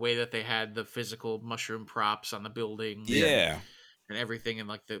 The way that they had the physical mushroom props on the building, Yeah. and everything, and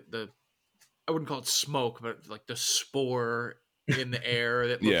like the I wouldn't call it smoke, but like the spore in the air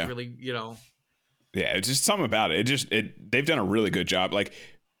that looked Yeah. really, Yeah, it's just something about it. They've done a really good job. Like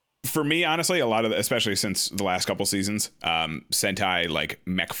for me, honestly, a lot of especially since the last couple seasons, Sentai like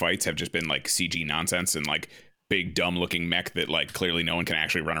mech fights have just been like CG nonsense and like big dumb looking mech that like clearly no one can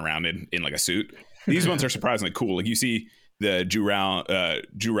actually run around in like a suit. These ones are surprisingly cool. Like you see the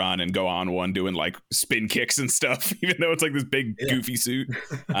Juran and Gohan one doing like spin kicks and stuff, even though it's like this big goofy suit.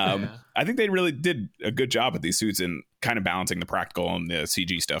 Yeah. I think they really did a good job with these suits and kind of balancing the practical and the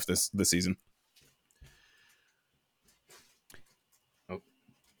CG stuff this season.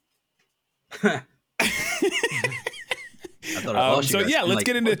 I thought I lost you So guys. yeah, I'm let's like,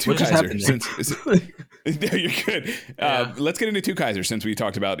 get into Two what just Kaiser. happened there? You're good. Yeah. Let's get into Two Kaiser since we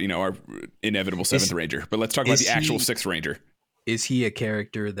talked about our inevitable seventh Ranger, but let's talk about is the actual he- sixth Ranger. Is he a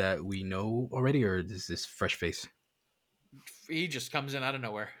character that we know already, or is this fresh face? He just comes in out of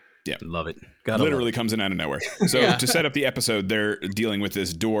nowhere. Love it. Gotta Literally love it. comes in out of nowhere. So Yeah. to set up the episode, they're dealing with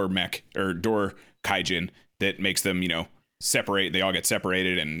this door mech or door kaijin that makes them, separate. They all get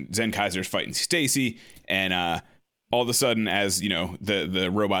separated, and Zen Kaiser's fighting Stacy, and all of a sudden, as the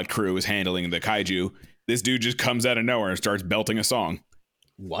robot crew is handling the kaiju, this dude just comes out of nowhere and starts belting a song.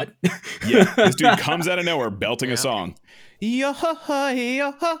 What? Yeah, this dude comes out of nowhere belting Yeah. a song. 10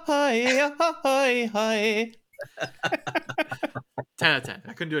 out of 10.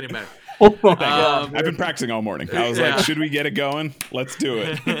 I couldn't do any better. Oh my god, I've been practicing all morning. I was Yeah. like, should we get it going? Let's do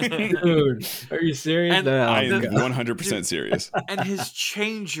it. dude! Are you serious? And No, I am God. 100% serious. And his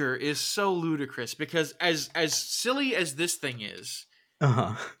changer is so ludicrous because as silly as this thing is,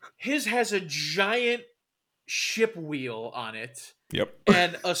 Uh-huh. his has a giant ship wheel on it Yep.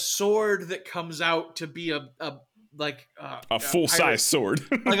 and a sword that comes out to be a Full size sword.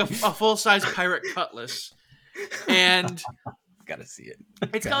 like a full size pirate cutlass, and Gotta see it.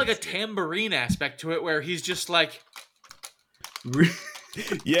 it's got like a tambourine aspect to it where he's just like,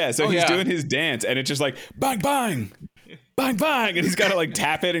 Yeah, so Oh, he's yeah. doing his dance, and it's just like bang, bang, bang, bang, and he's got to like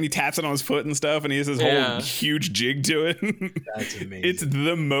tap it, and he taps it on his foot and stuff, and he has this whole Yeah. huge jig to it. That's amazing. It's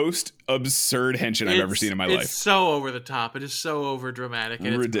the most absurd henshin I've ever seen in my it's life. so over the top. It is so over dramatic.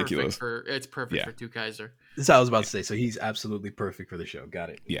 And Ridiculous. It's perfect Yeah. for Two Kaiser. That's what I was about to say. So he's absolutely perfect for the show. Got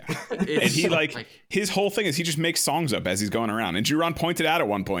it. Yeah, It's and he like his whole thing is he just makes songs up as he's going around. And Juron pointed out at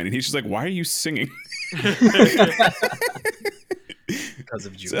one point, and he's just like, "Why are you singing?" Because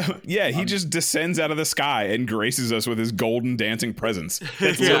of you. So, yeah, he just descends out of the sky and graces us with his golden dancing presence.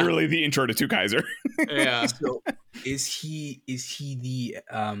 That's Yeah. literally the intro to Two Kaiser. yeah. So is he the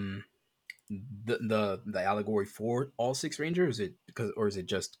allegory for all six Rangers? Or is it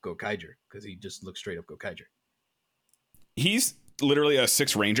just Gokaiger? Because he just looks straight up Gokaiger. He's literally a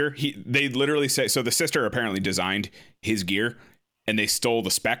sixth ranger. They literally say so. The sister apparently designed his gear, and they stole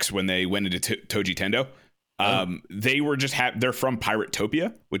the specs when they went into Toji Tendo. They were just they're from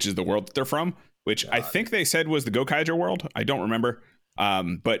Piratopia, which is the world that they're from, which I think they said was the Gokaiger world. I don't remember.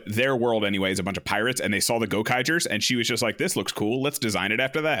 But their world anyway is a bunch of pirates, and they saw the Gokaigers, and she was just like, "This looks cool. Let's design it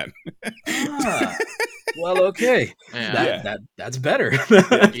after that." Ah, well, okay. Yeah. That's better.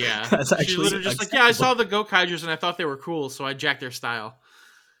 Yeah. That's She's actually literally just like, yeah, I saw the Gokaigers and I thought they were cool, so I jacked their style.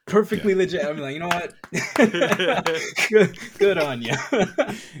 perfectly legit. I'm like, you know what? good on you.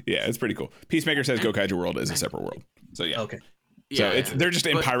 Yeah, it's pretty cool. Peacemaker says Gokaiger world is a separate world. So yeah. Okay. So Yeah, they're just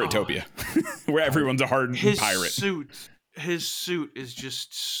in But, Piratopia, where everyone's a hard his pirate. his suit is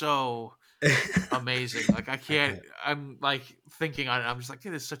just so amazing. Like I can't. I'm like thinking on it. I'm just like,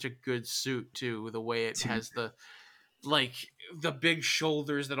 it is such a good suit too. The way it has the big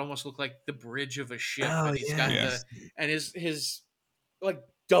shoulders that almost look like the bridge of a ship, Oh, and he's got yes. his like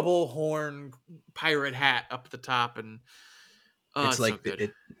double horn pirate hat up the top, and It's so like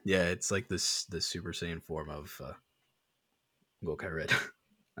good. it's like the Super Saiyan form of Gokai Red.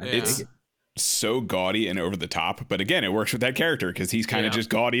 I Yeah. dig It's it. so gaudy and over the top, but again, it works with that character because he's kind of Yeah. just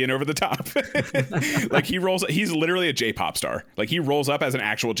gaudy and over the top. Like he's literally a J-pop star. Like he rolls up as an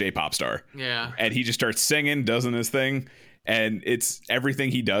actual J-pop star, Yeah. and he just starts singing, does his thing, and it's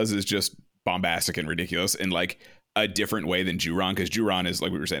everything he does is just bombastic and ridiculous. And like a different way than Juron, because Juron is,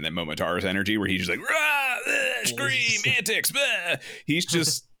 like we were saying, that Momotaro's energy where he's just like, rah, scream, antics. Bah. He's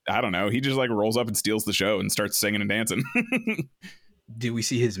just, I don't know. He just like rolls up and steals the show and starts singing and dancing. Did we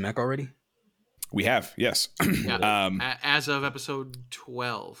see his mech already? We have, yes. Yeah. As of episode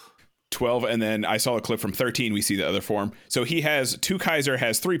 12. 12, and then I saw a clip from 13. We see the other form. So he has, Kaiser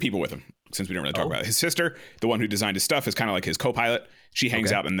has 3 people with him, since we don't really talk about it. His sister, the one who designed his stuff, is kind of like his co-pilot. She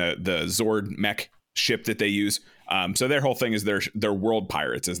hangs out in the Zord mech ship that they use. So their whole thing is they're world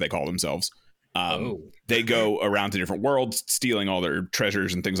pirates, as they call themselves. They go around to different worlds, stealing all their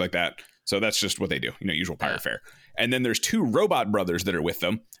treasures and things like that. So that's just what they do, usual pirate fare. And then there's 2 robot brothers that are with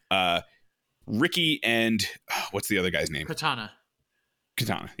them. Ricky and what's the other guy's name? Katana,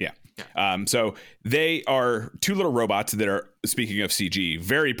 yeah. So they are 2 little robots that are, speaking of CG,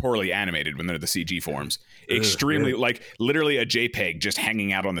 very poorly animated when they're the CG forms. Extremely, like literally a JPEG just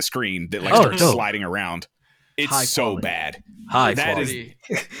hanging out on the screen that like starts sliding around. It's High so quality. bad. High That quality.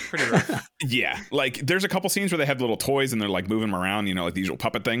 pretty, pretty rough. Yeah, like there's a couple scenes where they have little toys and they're like moving them around, like the usual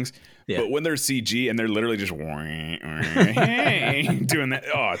puppet things. Yeah. But when they're CG and they're literally just doing that,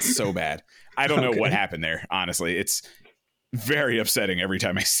 oh, it's so bad. I don't know what happened there. Honestly, it's very upsetting every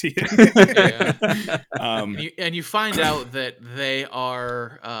time I see it. And you find out that they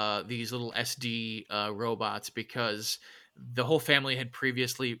are these little SD robots because the whole family had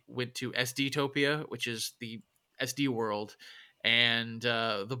previously went to SD-topia, which is the SD world, and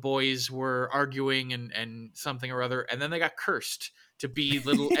the boys were arguing and something or other, and then they got cursed to be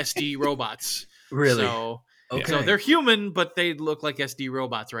little SD robots. Really? So, Okay. so they're human, but they look like SD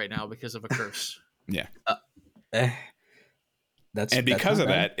robots right now because of a curse. Yeah. That's Because of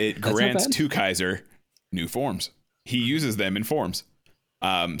that, it That's not grants bad. 2 Kaiser new forms. He uses them in forms.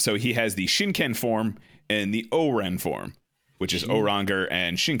 So he has the Shinken form and the Oren form, which is Oranger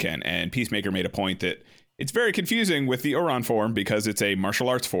and Shinken. And Peacemaker made a point that it's very confusing with the Oran form because it's a martial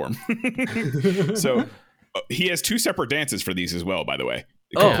arts form. So he has 2 separate dances for these as well, by the way.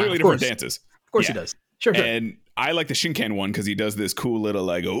 Completely different course. dances. Of course he does. Sure. And I like the Shinken one because he does this cool little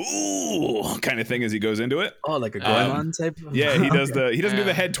like ooh kind of thing as he goes into it. Oh, like a Goemon type? Yeah, he does he doesn't do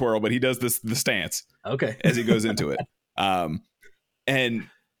the head twirl, but he does the stance Okay. as he goes into it. And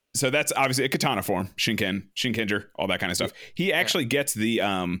so that's obviously a katana form, Shinkenger, all that kind of stuff. He actually gets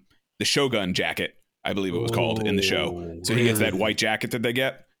the Shogun jacket, I believe it was called in the show. So he gets that white jacket that they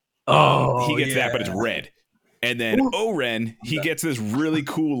get. Oh, He gets that, but it's red. And then Oren, he gets this really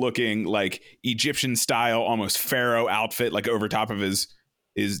cool looking, like Egyptian style, almost pharaoh outfit, like over top of his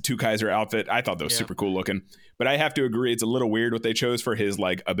 2 Kaiser outfit. I thought that was super cool looking. But I have to agree, it's a little weird what they chose for his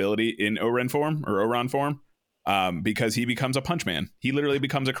like ability in Oren form or Oran form, because he becomes a punch man. He literally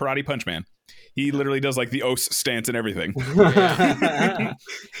becomes a karate punch man. He literally does like the Os stance and everything. And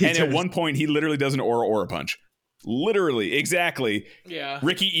at one point, he literally does an aura punch. Literally, exactly. Yeah.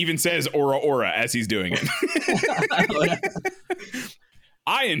 Ricky even says aura as he's doing it.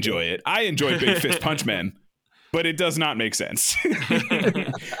 I enjoy it. I enjoy big fist punch men, but it does not make sense.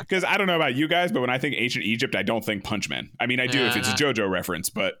 Because I don't know about you guys, but when I think ancient Egypt, I don't think punch men. I mean, I do if it's a JoJo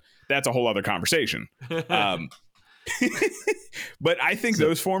reference, but that's a whole other conversation. But I think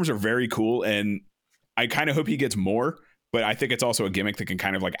those forms are very cool, and I kind of hope he gets more, but I think it's also a gimmick that can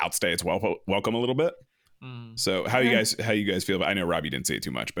kind of like outstay its welcome a little bit. So how you guys feel about? I know Rob, you didn't say it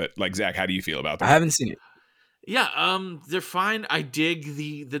too much, but like Zach, how do you feel about that? I haven't seen it. Yeah, they're fine. I dig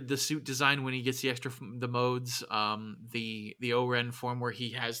the suit design when he gets the extra the modes. The Oren form where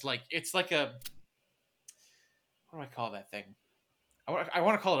he has like it's like a what do I call that thing? I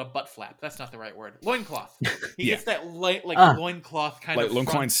want to call it a butt flap. That's not the right word. Loincloth. He gets that light loincloth kind like of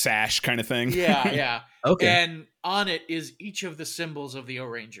loincloth sash kind of thing. Yeah. Okay. And on it is each of the symbols of the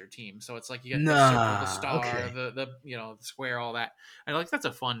O-Ranger team. So it's like you get the circle, the star, the the square, all that. And like that's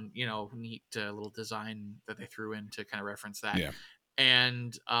a fun, neat little design that they threw in to kind of reference that. Yeah.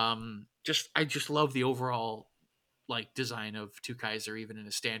 And I just love the overall like design of 2 Kaiser even in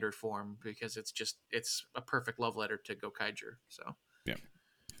a standard form because it's a perfect love letter to Gokaiger. So yeah.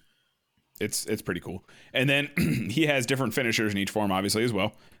 It's pretty cool. And then he has different finishers in each form, obviously, as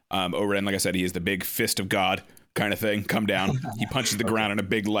well. Oren, like I said, he is the big fist of God kind of thing. Come down. He punches the ground and a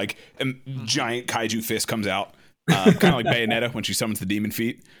big, like, giant kaiju fist comes out. Kind of like Bayonetta when she summons the demon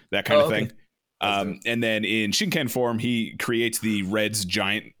feet. That kind of thing. And then in Shinken form, he creates the Red's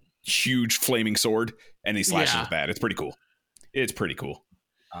giant, huge flaming sword, and he slashes with that. It's pretty cool. It's pretty cool.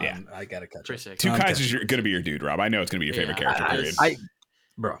 Yeah. I got to catch up. 2 Kaisers are going to be your dude, Rob. I know it's going to be your favorite character, period.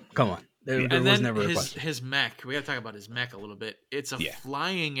 Bro, come on. There and was then never a question. his mech. We got to talk about his mech a little bit. It's a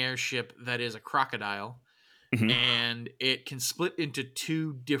flying airship that is a crocodile, and it can split into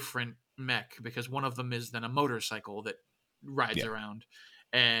 2 different mech because one of them is then a motorcycle that rides Yeah. around,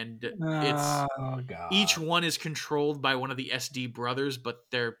 and Oh each god. one is controlled by one of the SD brothers, but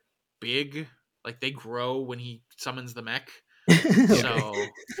they're big. Like they grow when he summons the mech. So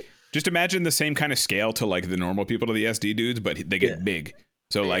Just imagine the same kind of scale to like the normal people to the SD dudes, but they get Yeah. big.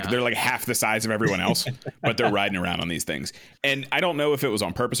 So like Yeah. they're like half the size of everyone else, but they're riding around on these things. And I don't know if it was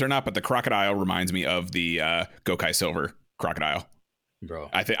on purpose or not, but the crocodile reminds me of the Gokai Silver crocodile. Bro.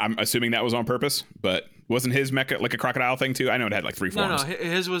 I'm assuming that was on purpose, but wasn't his mecha like a crocodile thing too? I know it had like 3 no, forms.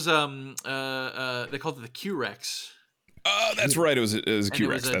 his was they called it the Q-Rex. Oh, that's right. It was And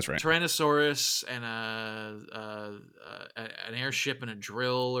Q-Rex. a That's right. Tyrannosaurus and an airship and a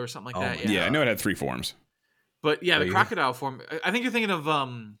drill or something like Oh that. my Yeah, I know it had 3 forms. But yeah, Oh, the yeah. crocodile form. I think you're thinking of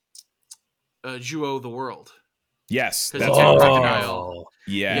Juo the World. Yes, 'Cause that's it's a it. crocodile.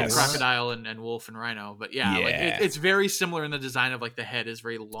 Yes. Yeah, crocodile and wolf and rhino. But yeah, like Yeah. it's very similar in the design of like the head is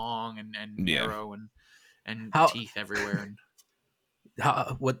very long and Yeah. narrow and How- teeth everywhere.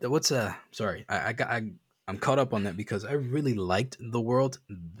 And What's sorry, I'm caught up on that because I really liked the world,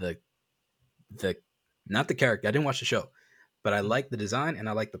 the not the character. I didn't watch the show, but I liked the design and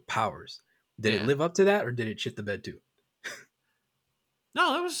I liked the powers. Did it Yeah. live up to that or did it shit the bed too?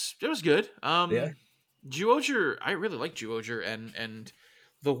 no, it was good. Yeah. Juoger, I really like Juoger and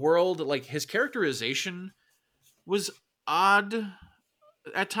the world, like his characterization was odd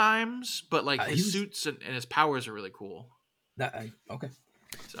at times, but like He his was- suits and his powers are really cool. Okay.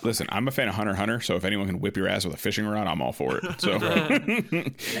 So. Listen, I'm a fan of Hunter x Hunter, so if anyone can whip your ass with a fishing rod, I'm all for it. So There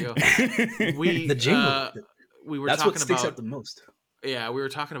you go. We The jingle. we were That's talking what sticks about out the most. yeah, we were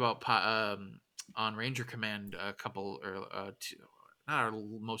talking about on Ranger Command a couple or not our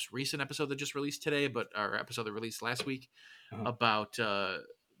most recent episode that just released today, but our episode that released last week Uh-huh. about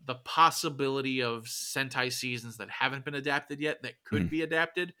the possibility of Sentai seasons that haven't been adapted yet that could be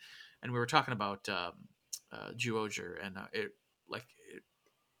adapted, and we were talking about Juoger and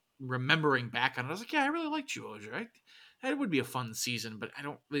remembering back on it. I was like, yeah, I really like Juoger. It would be a fun season, but I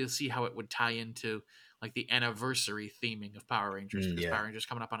don't really see how it would tie into like the anniversary theming of Power Rangers because Yeah. Power Rangers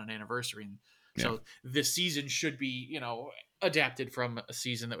coming up on an anniversary, and so this season should be adapted from a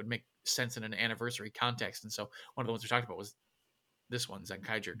season that would make sense in an anniversary context. And so one of the ones we talked about was this one,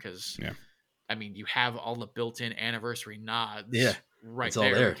 Zenkaiger, because I mean you have all the built-in anniversary nods, right it's all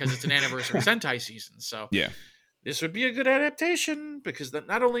there there. because it's an anniversary Sentai season. So yeah. this would be a good adaptation because that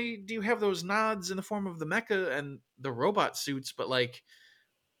not only do you have those nods in the form of the mecha and the robot suits, but like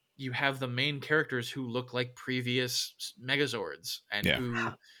you have the main characters who look like previous Megazords and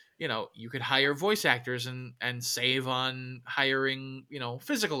who, you could hire voice actors and save on hiring,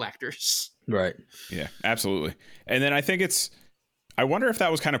 physical actors. Right. Yeah, absolutely. And then I think I wonder if that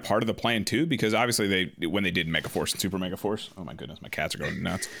was kind of part of the plan too, because obviously when they did Megaforce and Super Megaforce, oh my goodness, my cats are going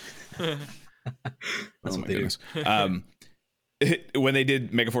nuts. That's oh what my they goodness. When they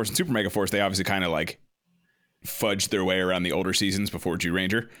did Megaforce and Super Megaforce, they obviously kind of like fudged their way around the older seasons before G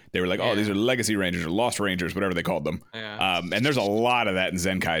Ranger. They were like, oh, these are Legacy Rangers or Lost Rangers, whatever they called them. Yeah. And there's a lot of that in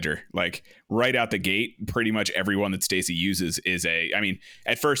Zenkaiger. Like right out the gate, pretty much everyone that Stacy uses is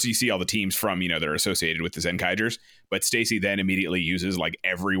at first you see all the teams from, that are associated with the Zenkaigers, but Stacy then immediately uses like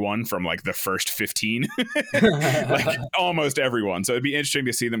everyone from like the first 15, like almost everyone. So it'd be interesting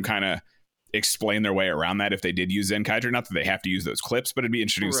to see them kind of explain their way around that if they did use Zenkaiger. Not that they have to use those clips, but it'd be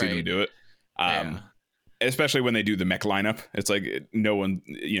interesting to see them do it. Especially when they do the mech lineup. It's like no one,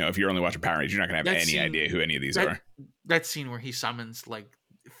 if you're only watching Power Rangers, you're not going to have any idea who any of these are. That scene where he summons like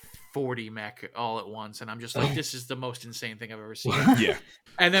 40 mech all at once, and I'm just like, this is the most insane thing I've ever seen. Yeah.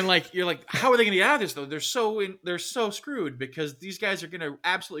 And then like you're like, how are they going to get out of this though? They're so screwed because these guys are going to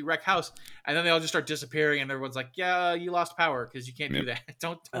absolutely wreck house, and then they all just start disappearing, and everyone's like, yeah, you lost power because you can't do that.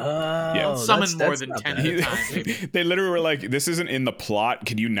 Don't summon more than 10 at a time. Maybe. They literally were like, this isn't in the plot.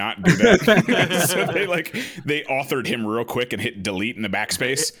 Can you not do that? So they authored him real quick and hit delete in the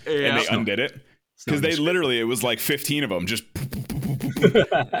backspace, and they undid it. Because it was like 15 of them just.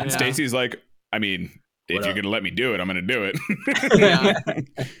 Stacy's like, I mean, if you're gonna let me do it, I'm gonna do it.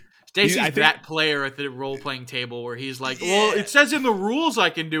 Stacy's that player at the role-playing table where he's like, well, it says in the rules I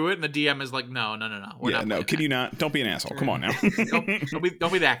can do it, and the DM is like, no. We're not can you not? Don't be an asshole. Come on now.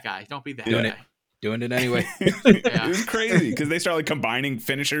 don't be that guy. Don't be that guy. Doing it anyway. It was crazy because they start like combining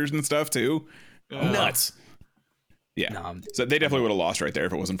finishers and stuff too. Nuts. Yeah. So they definitely would have lost right there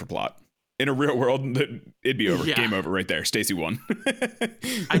if it wasn't for plot. In a real world, it'd be over. Game over right there. Stacy won.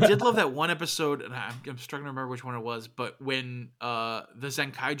 I did love that one episode, and I'm struggling to remember which one it was, but when the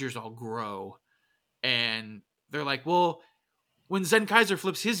Zenkaigers all grow, and they're like, well, when Zenkaiser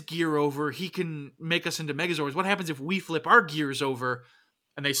flips his gear over, he can make us into Megazords. What happens if we flip our gears over?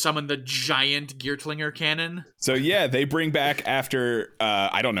 And they summon the giant Geertlinger cannon. So yeah, they bring back after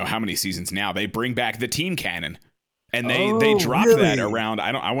I don't know how many seasons now. They bring back the team cannon, and they drop that around.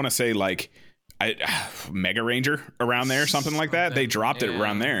 I want to say like Mega Ranger around there, something like that. They dropped it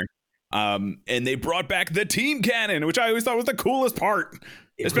around there. And they brought back the team cannon, which I always thought was the coolest part,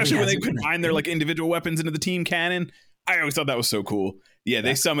 especially when they combine their like individual weapons into the team cannon. I always thought that was so cool. Yeah,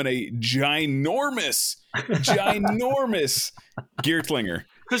 they summon a ginormous Geertlinger.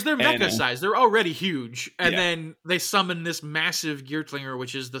 Because they're mecha size. They're already huge. And then they summon this massive Geertlinger,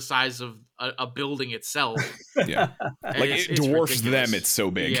 which is the size of a building itself. Yeah. Like it dwarfs them. It's so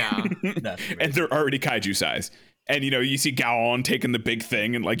big. Yeah. And they're already kaiju size. And, you see Gaon taking the big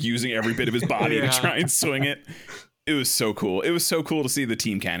thing and like using every bit of his body to try and swing it. It was so cool. It was so cool to see the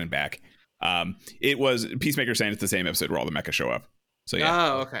team cannon back. It was Peacemaker saying it's the same episode where all the mecha show up. So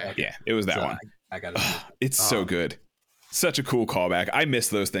yeah. Oh, okay. Yeah, it was that one. I got it. It's so good. Such a cool callback. I miss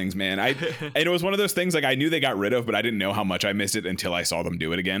those things, man. And it was one of those things like I knew they got rid of, but I didn't know how much I missed it until I saw them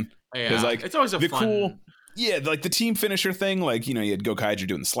do it again. Yeah, like it's always a fun. Cool. Yeah, like the team finisher thing, like, you had Gokaiger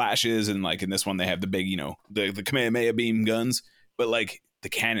doing the slashes, and like in this one they have the big, the Kamehameha beam guns, but like the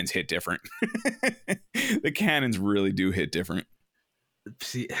cannons hit different. The cannons really do hit different.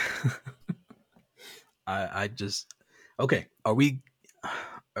 See, I just okay. Are we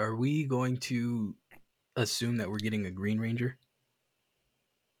going to assume that we're getting a Green Ranger?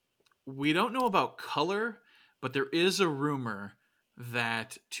 We don't know about color, but there is a rumor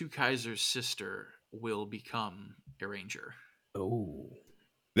that Two Kaiser's sister will become a ranger. Oh,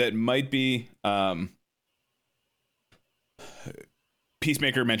 that might be.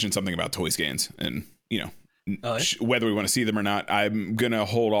 Peacemaker mentioned something about toy scans, and whether we want to see them or not, I'm gonna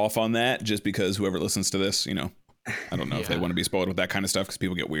hold off on that just because whoever listens to this, I don't know if they want to be spoiled with that kind of stuff because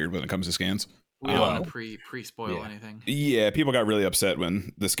people get weird when it comes to scans. We don't want to pre-spoil anything. Yeah, people got really upset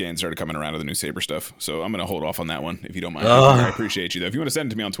when the scans started coming around to the new Saber stuff, so I'm gonna hold off on that one if you don't mind. I appreciate you though. If you want to send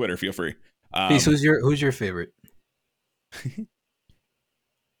it to me on Twitter, feel free. Peace, who's your favorite?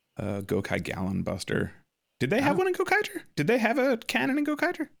 Gokai Gallon Buster. Did they have one in Gokaiger? Did they have a cannon in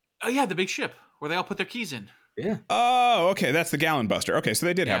Gokaiger? Oh yeah, the big ship where they all put their keys in. Yeah. Oh, okay, that's the Gallon Buster. Okay, so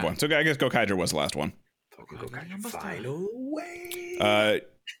they did have one. So I guess Gokaiger was the last one. Final way.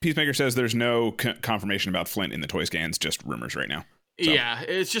 Peacemaker says there's no confirmation about Flint in the toy scans, just rumors right now. So. Yeah,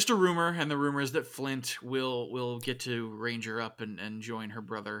 it's just a rumor, and the rumor is that Flint will get to Ranger up and join her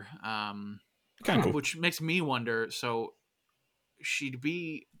brother. Kind of cool. Which makes me wonder, so she'd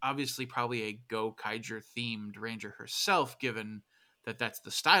be obviously probably a Gokaiger themed Ranger herself, given that that's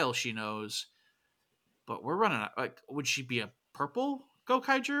the style she knows. But we're running out, like, would she be a purple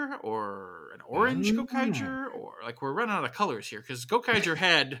Gokaiger or an orange Gokaiger, or like we're running out of colors here because Gokaiger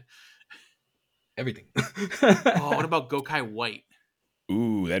had everything. What about Gokai White?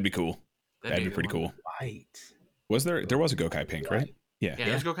 Ooh, that'd be cool. That'd be pretty cool. White. Was there was a Gokai Pink, right? Yeah,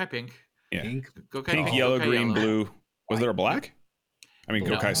 there's Gokai Pink. Yeah. Gokai Pink, yellow, green, blue. Was there a black? I mean,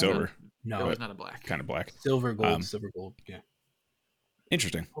 Gokai Silver. No, it was not a black. Kind of black. Silver, gold, silver, gold. Yeah.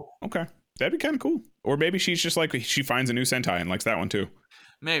 Interesting. Okay. That'd be kind of cool. Or maybe she's just like, she finds a new Sentai and likes that one too.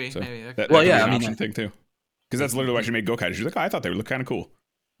 Maybe. That Well, could be an option thing too. Because that's literally why she made Gokai. She's like, I thought they would look kind of cool.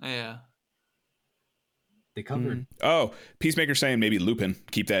 Yeah. They covered. Oh, Peacemaker saying maybe Lupin.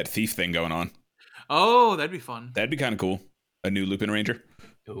 Keep that thief thing going on. Oh, that'd be fun. That'd be kind of cool. A new Lupin Ranger.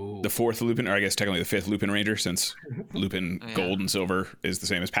 Ooh. The fourth Lupin, or I guess technically the fifth Lupin Ranger, since Lupin Gold and Silver is the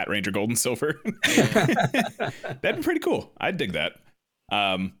same as Pat Ranger Gold and Silver. That'd be pretty cool. I'd dig that.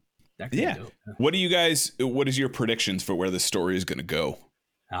 Yeah. What is your predictions for where the story is going to go?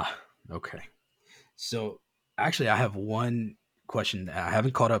 Okay. So actually I have one question that I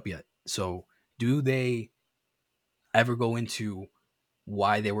haven't caught up yet. So do they ever go into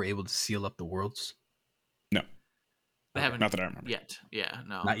why they were able to seal up the worlds? No. They haven't. Not that I remember. Yet. Yeah,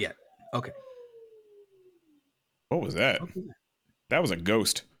 no. Not yet. Okay. What was that? Okay. That was a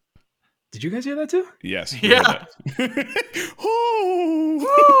ghost. Did you guys hear that too? Yes. Yeah.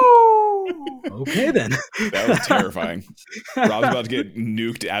 Okay then. That was terrifying. Rob's about to get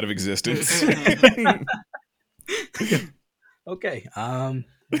nuked out of existence. Okay. Okay. That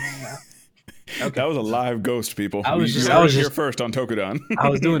was a live ghost, people. I was here first on Tokudan. I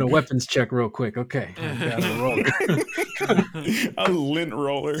was doing a weapons check real quick. Okay. A lint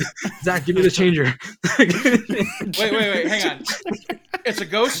roller. Zach, give me the changer. Wait. Hang on. It's a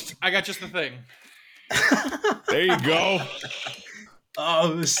ghost. I got just the thing. There you go.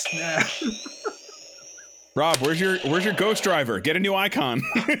 Oh snap! Rob, where's your ghost driver? Get a new icon.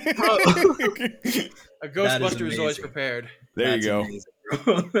 A Ghostbuster is always prepared. There you go.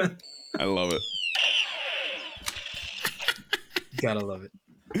 I love it. Gotta love it.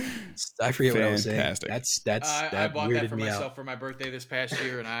 I forget what I was saying. Fantastic. That I bought that weirded for me myself out. for my birthday this past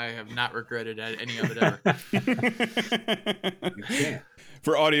year, and I have not regretted any of it ever. You can't.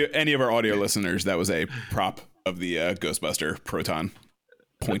 For any of our audio listeners, that was a prop of the Ghostbuster proton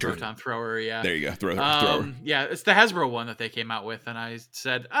pointer. Proton thrower, yeah. There you go. Thrower. Yeah, it's the Hasbro one that they came out with, and I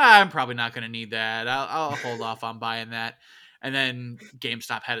said, I'm probably not going to need that. I'll hold off on buying that. And then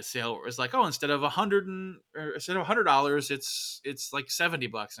GameStop had a sale where it was like, oh, instead of $100, it's like $70.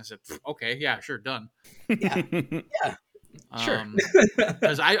 And I said, okay, yeah, sure, done. Yeah. Sure.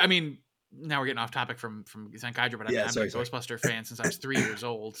 Because I mean, now we're getting off topic from Zenkaiger, but I'm sorry. a Ghostbuster fan since I was 3 years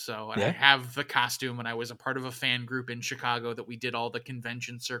old. So Yeah. I have the costume, and I was a part of a fan group in Chicago that we did all the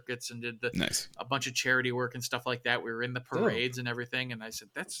convention circuits and did Nice. a bunch of charity work and stuff like that. We were in the parades and everything. And I said,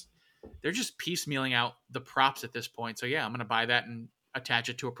 they're just piecemealing out the props at this point. So yeah, I'm going to buy that and attach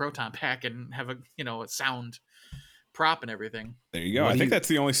it to a proton pack and have a sound prop and everything. There you go. I think that's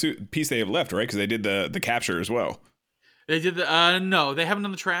the only piece they have left, right? Because they did the capture as well. They did the no, they haven't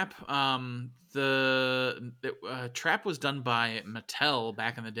done the trap. The trap was done by Mattel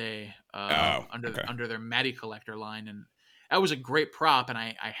back in the day, under their Matty Collector line, and that was a great prop. And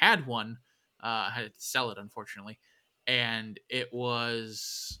I had one. I had to sell it, unfortunately, and it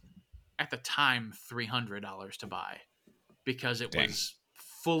was at the time $300 to buy because it was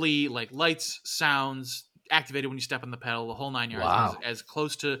fully like lights, sounds, activated when you step on the pedal, the whole 9 yards. Wow. As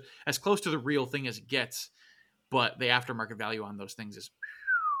close to the real thing as it gets. But the aftermarket value on those things is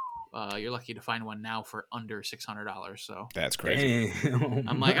you're lucky to find one now for under $600. So that's crazy.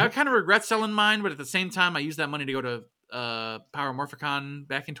 I'm like, I kind of regret selling mine, but at the same time, I used that money to go to Power Morphicon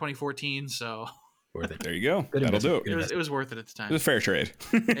back in 2014. So worth it. There you go. Good That'll do investment. it. it was worth it at the time. It was a fair trade.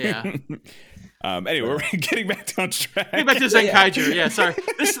 Yeah. Anyway, we're getting back on track. Getting back to Zenkaiger. Yeah, sorry.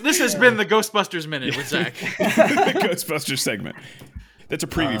 This has been the Ghostbusters Minute with Zach. The Ghostbusters segment. That's a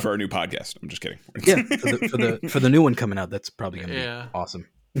preview for our new podcast. I'm just kidding. Yeah, for the new one coming out, that's probably gonna be awesome.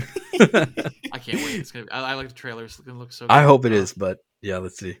 I can't wait. It's gonna. I like the trailers. It's gonna look so good. I hope it is, but yeah,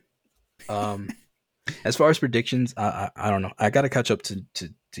 let's see. As far as predictions, I don't know. I got to catch up to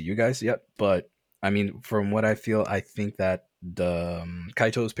you guys yet, but I mean, from what I feel, I think that the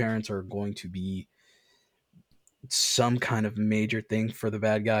Kaito's parents are going to be some kind of major thing for the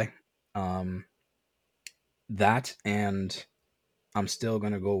bad guy. That, and I'm still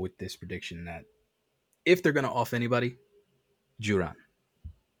gonna go with this prediction that if they're gonna off anybody, Juran.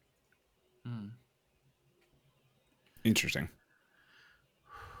 Interesting.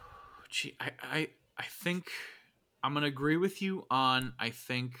 Gee, I think I'm gonna agree with you on. I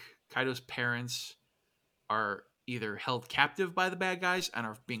think Kaito's parents are either held captive by the bad guys and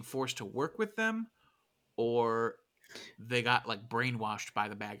are being forced to work with them, or they got like brainwashed by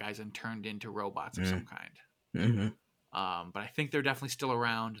the bad guys and turned into robots of some kind. Mm-hmm. But I think they're definitely still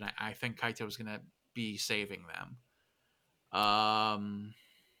around, and I think Kaito is gonna be saving them.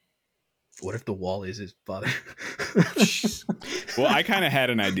 What if the wall is his father? Well, I kind of had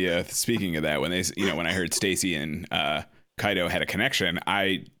an idea. Speaking of that, when when I heard Stacy and Kaito had a connection,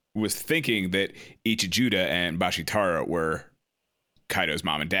 I was thinking that Ichijuda and Bashitara were Kaito's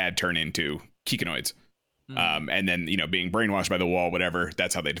mom and dad turned into Kikinoids. And then, being brainwashed by the wall, whatever,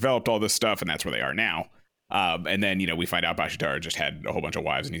 that's how they developed all this stuff, and that's where they are now. And then, we find out Bashitara just had a whole bunch of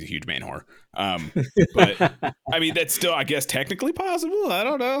wives and he's a huge man whore. But I mean, that's still, I guess, technically possible. I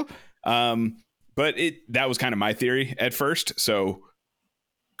don't know. But that was kind of my theory at first. So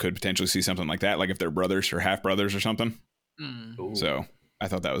could potentially see something like that, like if they're brothers or half brothers or something. So I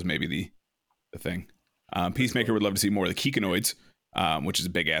thought that was maybe the thing. Peacemaker would love to see more of the Kikinoids, which is a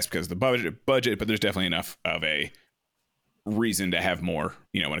big ask because of the budget, but there's definitely enough of a reason to have more,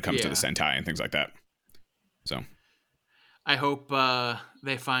 when it comes to the Sentai and things like that. So I hope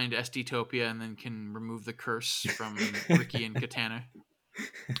they find Estitopia and then can remove the curse from Ricky and Katana.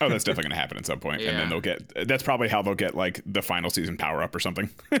 Oh, that's definitely going to happen at some point. And then that's probably how they'll get like the final season power up or something.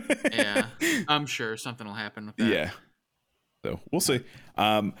 Yeah, I'm sure something will happen with that. Yeah. So we'll see.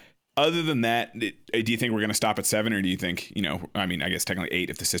 Other than that, do you think we're going to stop at 7, or do you think, I mean, I guess technically 8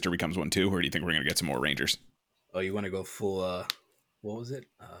 if the sister becomes one too, or do you think we're going to get some more Rangers? Oh, you want to go full, what was it?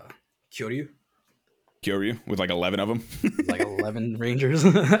 Kyoryu with like 11 of them? Like 11 Rangers?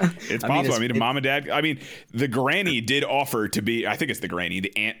 It's possible. I mean, mom and dad, the granny did offer to be, I think it's the granny,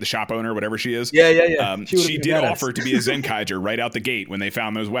 the aunt, the shop owner, whatever she is. Yeah. She did offer to be a Zenkaiger right out the gate when they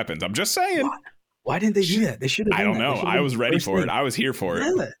found those weapons. I'm just saying. Why didn't they do that? They should have. I don't know. I was ready for it. I was here for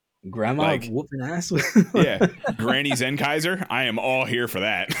it. Grandma whooping ass. Yeah. Granny Zenkaiser. I am all here for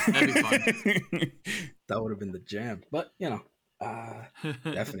that. That'd be fun. That would have been the jam. But,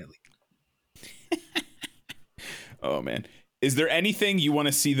 definitely. Oh, man. is there anything you want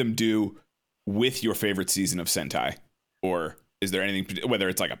to see them do with your favorite season of Sentai? Or is there anything, whether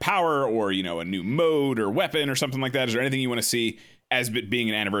it's like a power or, you know, a new mode or weapon or something like that? Is there anything you want to see as being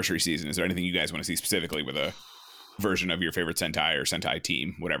an anniversary season? Is there anything you guys want to see specifically with a version of your favorite Sentai or Sentai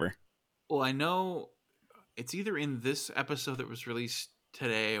team, whatever? Well, I know it's either in this episode that was released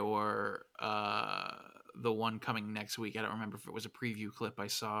today or the one coming next week. I don't remember if it was a preview clip I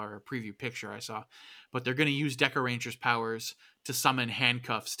saw or a preview picture I saw, but they're going to use Deca Ranger's powers to summon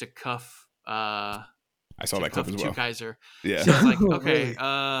handcuffs to cuff. I saw that clip as well. Kaiser. Yeah. So it's like, okay,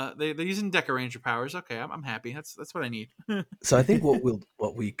 they're using Deca Ranger powers. Okay, I'm happy. That's what I need. So I think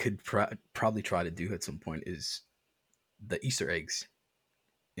what we could probably try to do at some point is the Easter eggs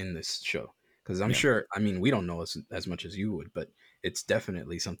in this show, because I'm sure. I mean, we don't know as much as you would, but it's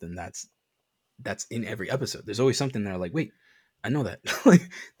definitely something that's in every episode. There's always something there like, wait, I know that.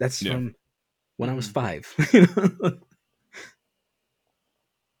 Like that's from when I was 5. You know?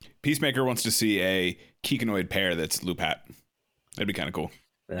 Peacemaker wants to see a Kikinoid pair that's Lupat. That'd be kind of cool.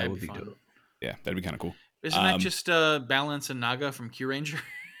 That would be dope. Yeah, that'd be kind of cool. Isn't that just Balance and Naga from Q Ranger?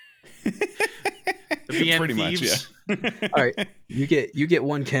 The BN Pretty Thieves? much, yeah. All right, you get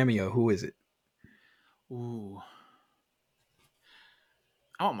one cameo. Who is it? Ooh.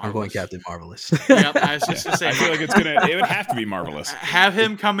 Oh, I'm going Captain Marvelous. Yep, I was just gonna say. I feel like it would have to be Marvelous. Have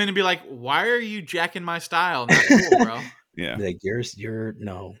him come in and be like, "Why are you jacking my style? Not cool, bro." Yeah. Like you're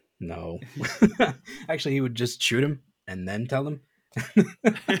no. Actually, he would just shoot him and then tell him.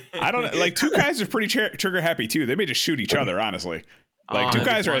 I don't like. Two guys are pretty trigger happy too. They may just shoot each other, honestly. Like two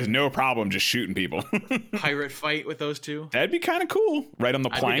guys has no problem just shooting people. Pirate fight with those two. That'd be kind of cool, right on the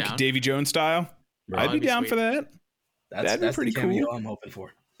plank, Davy Jones style. Bro, I'd be down for that. That'd be pretty cool. I'm hoping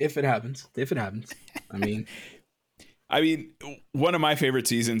for if it happens. I mean, one of my favorite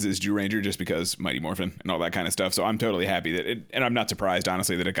seasons is Jew Ranger, just because Mighty Morphin and all that kind of stuff. So I'm totally happy that it, and I'm not surprised,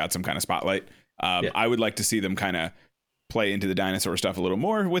 honestly, that it got some kind of spotlight. I would like to see them kind of play into the dinosaur stuff a little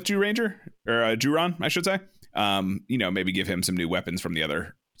more with Jew Ranger, or Juron, I should say. You know, maybe give him some new weapons from the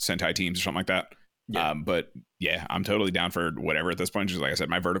other Sentai teams or something like that. Yeah. But yeah, I'm totally down for whatever at this point. Just like I said,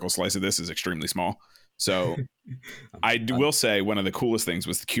 my vertical slice of this is extremely small. So will say one of the coolest things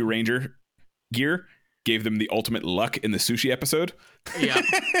was the Q Ranger gear gave them the ultimate luck in the sushi episode. Yeah.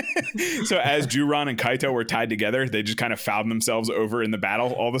 So as Juron and Kaito were tied together, they just kind of found themselves over in the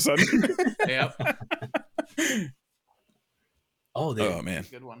battle all of a sudden. Yep. Oh man.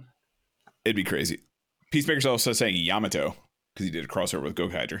 Good one. It'd be crazy. Peacemaker's also saying Yamato because he did a crossover with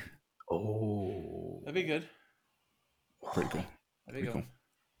Gokaiger. Oh. That'd be good. Pretty cool. That'd be good.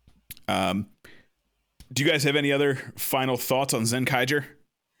 Cool. Do you guys have any other final thoughts on Zenkaiger?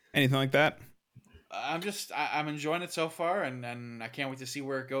 Anything like that? I'm enjoying it so far, and I can't wait to see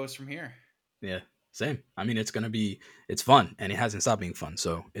where it goes from here. Yeah, same. I mean, it's fun, and it hasn't stopped being fun,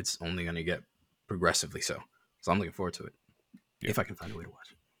 so it's only going to get progressively so. So I'm looking forward to it. Yeah. If I can find a way to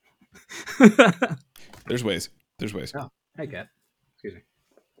watch it. There's ways. Oh, hey, Kat. Excuse me.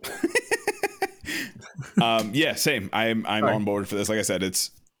 Yeah, same. I'm on board for this. Like I said,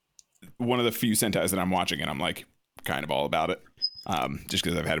 it's one of the few Sentais that I'm watching, and I'm like kind of all about it. Just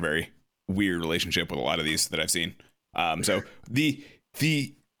because I've had a very weird relationship with a lot of these that I've seen. So the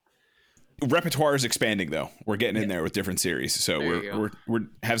repertoire is expanding, though. We're getting in there with different series. So we're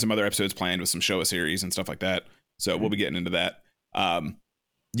have some other episodes planned with some Showa series and stuff like that. So we'll be getting into that.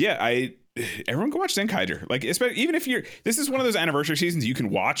 Everyone go watch Zenkaiger. Like, even if this is one of those anniversary seasons you can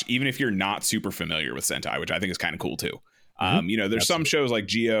watch, even if you're not super familiar with Sentai, which I think is kind of cool too. You know, there's some shows like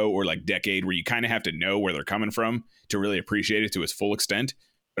Geo or like Decade where you kind of have to know where they're coming from to really appreciate it to its full extent.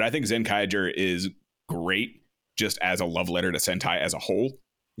 But I think Zenkaiger is great just as a love letter to Sentai as a whole,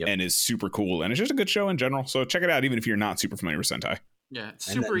 and is super cool. And it's just a good show in general. So check it out, even if you're not super familiar with Sentai. Yeah, it's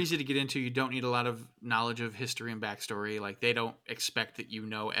super easy to get into. You don't need a lot of knowledge of history and backstory. Like, they don't expect that you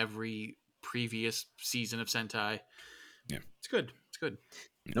know every previous season of Sentai. Yeah, it's good.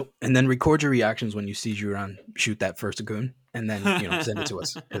 Nope. And then record your reactions when you see Juron shoot that first Akun, and then send it to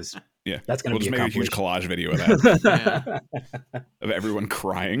us, because that's going to be just make a huge collage video of that. Of everyone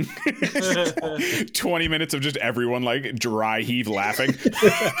crying. 20 minutes of just everyone like dry heave laughing.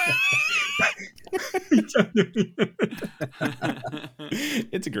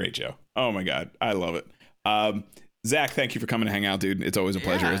 It's a great show. Oh my god, I love it. Zach, thank you for coming to hang out, dude. It's always a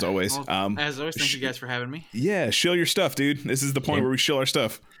pleasure, as always. Well, as always, thank you guys for having me. Yeah, shill your stuff, dude. This is the point where we shill our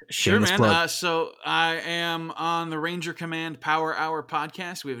stuff. Sure, man. So I am on the Ranger Command Power Hour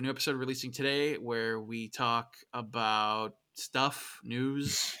podcast. We have a new episode releasing today where we talk about stuff,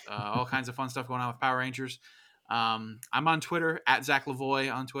 news, all kinds of fun stuff going on with Power Rangers. I'm on Twitter, at Zach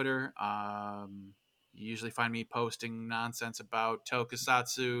Lavoie on Twitter. You usually find me posting nonsense about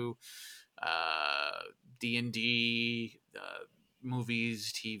Tokusatsu, D&D,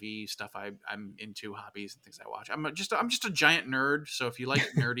 movies, TV stuff I'm into, hobbies and things I watch. I'm just a giant nerd. So if you like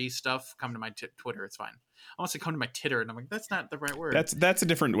nerdy stuff, come to my Twitter. It's fine. I want to say come to my Titter, and I'm like, that's not the right word. That's a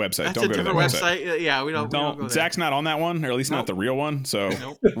different website. That's don't a go different to that website. Yeah, we don't go there. Zach's not on that one, or at least not the real one. So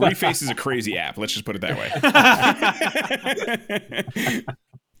Nope. Reface is a crazy app. Let's just put it that way.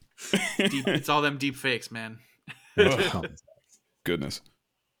 It's all them deep fakes, man. Ugh. Goodness.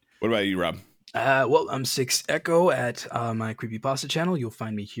 What about you, Rob? Well, I'm Six Echo at my Creepypasta channel. You'll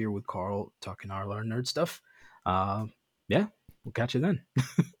find me here with Carl talking all our nerd stuff. Yeah, we'll catch you then.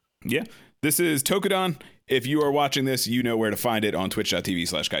 Yeah. This is Tokudon. If you are watching this, you know where to find it on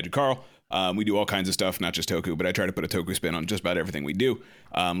twitch.tv/KaijuCarl. We do all kinds of stuff, not just Toku, but I try to put a Toku spin on just about everything we do.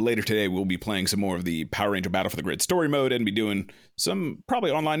 Later today, we'll be playing some more of the Power Ranger Battle for the Grid story mode and be doing some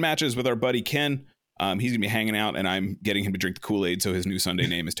probably online matches with our buddy Ken. He's going to be hanging out, and I'm getting him to drink the Kool-Aid, so his new Sunday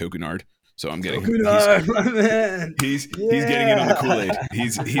name is Tokunard. So I'm getting Tokunard, my man. He's getting in on the Kool-Aid.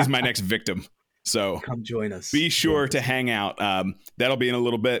 He's my next victim. So come join us. Be sure to hang out. That'll be in a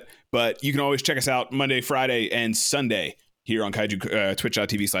little bit, but you can always check us out Monday, Friday, and Sunday here on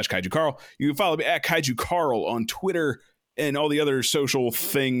twitch.tv/KaijuCarl. You can follow me at KaijuCarl on Twitter and all the other social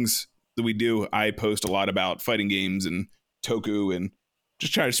things that we do. I post a lot about fighting games and Toku and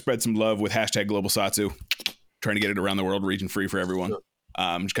just try to spread some love with #GlobalSatsu, trying to get it around the world, region free for everyone.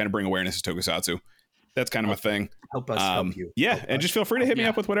 Just kind of bring awareness to Tokusatsu. That's kind of a thing. Help us help you. Yeah, help and us. just feel free to hit me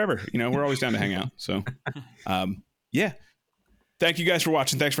up with whatever. We're always down to hang out. So, yeah. Thank you guys for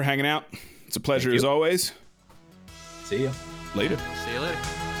watching. Thanks for hanging out. It's a pleasure as always. See ya. Later. See you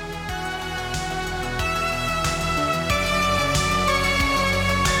later.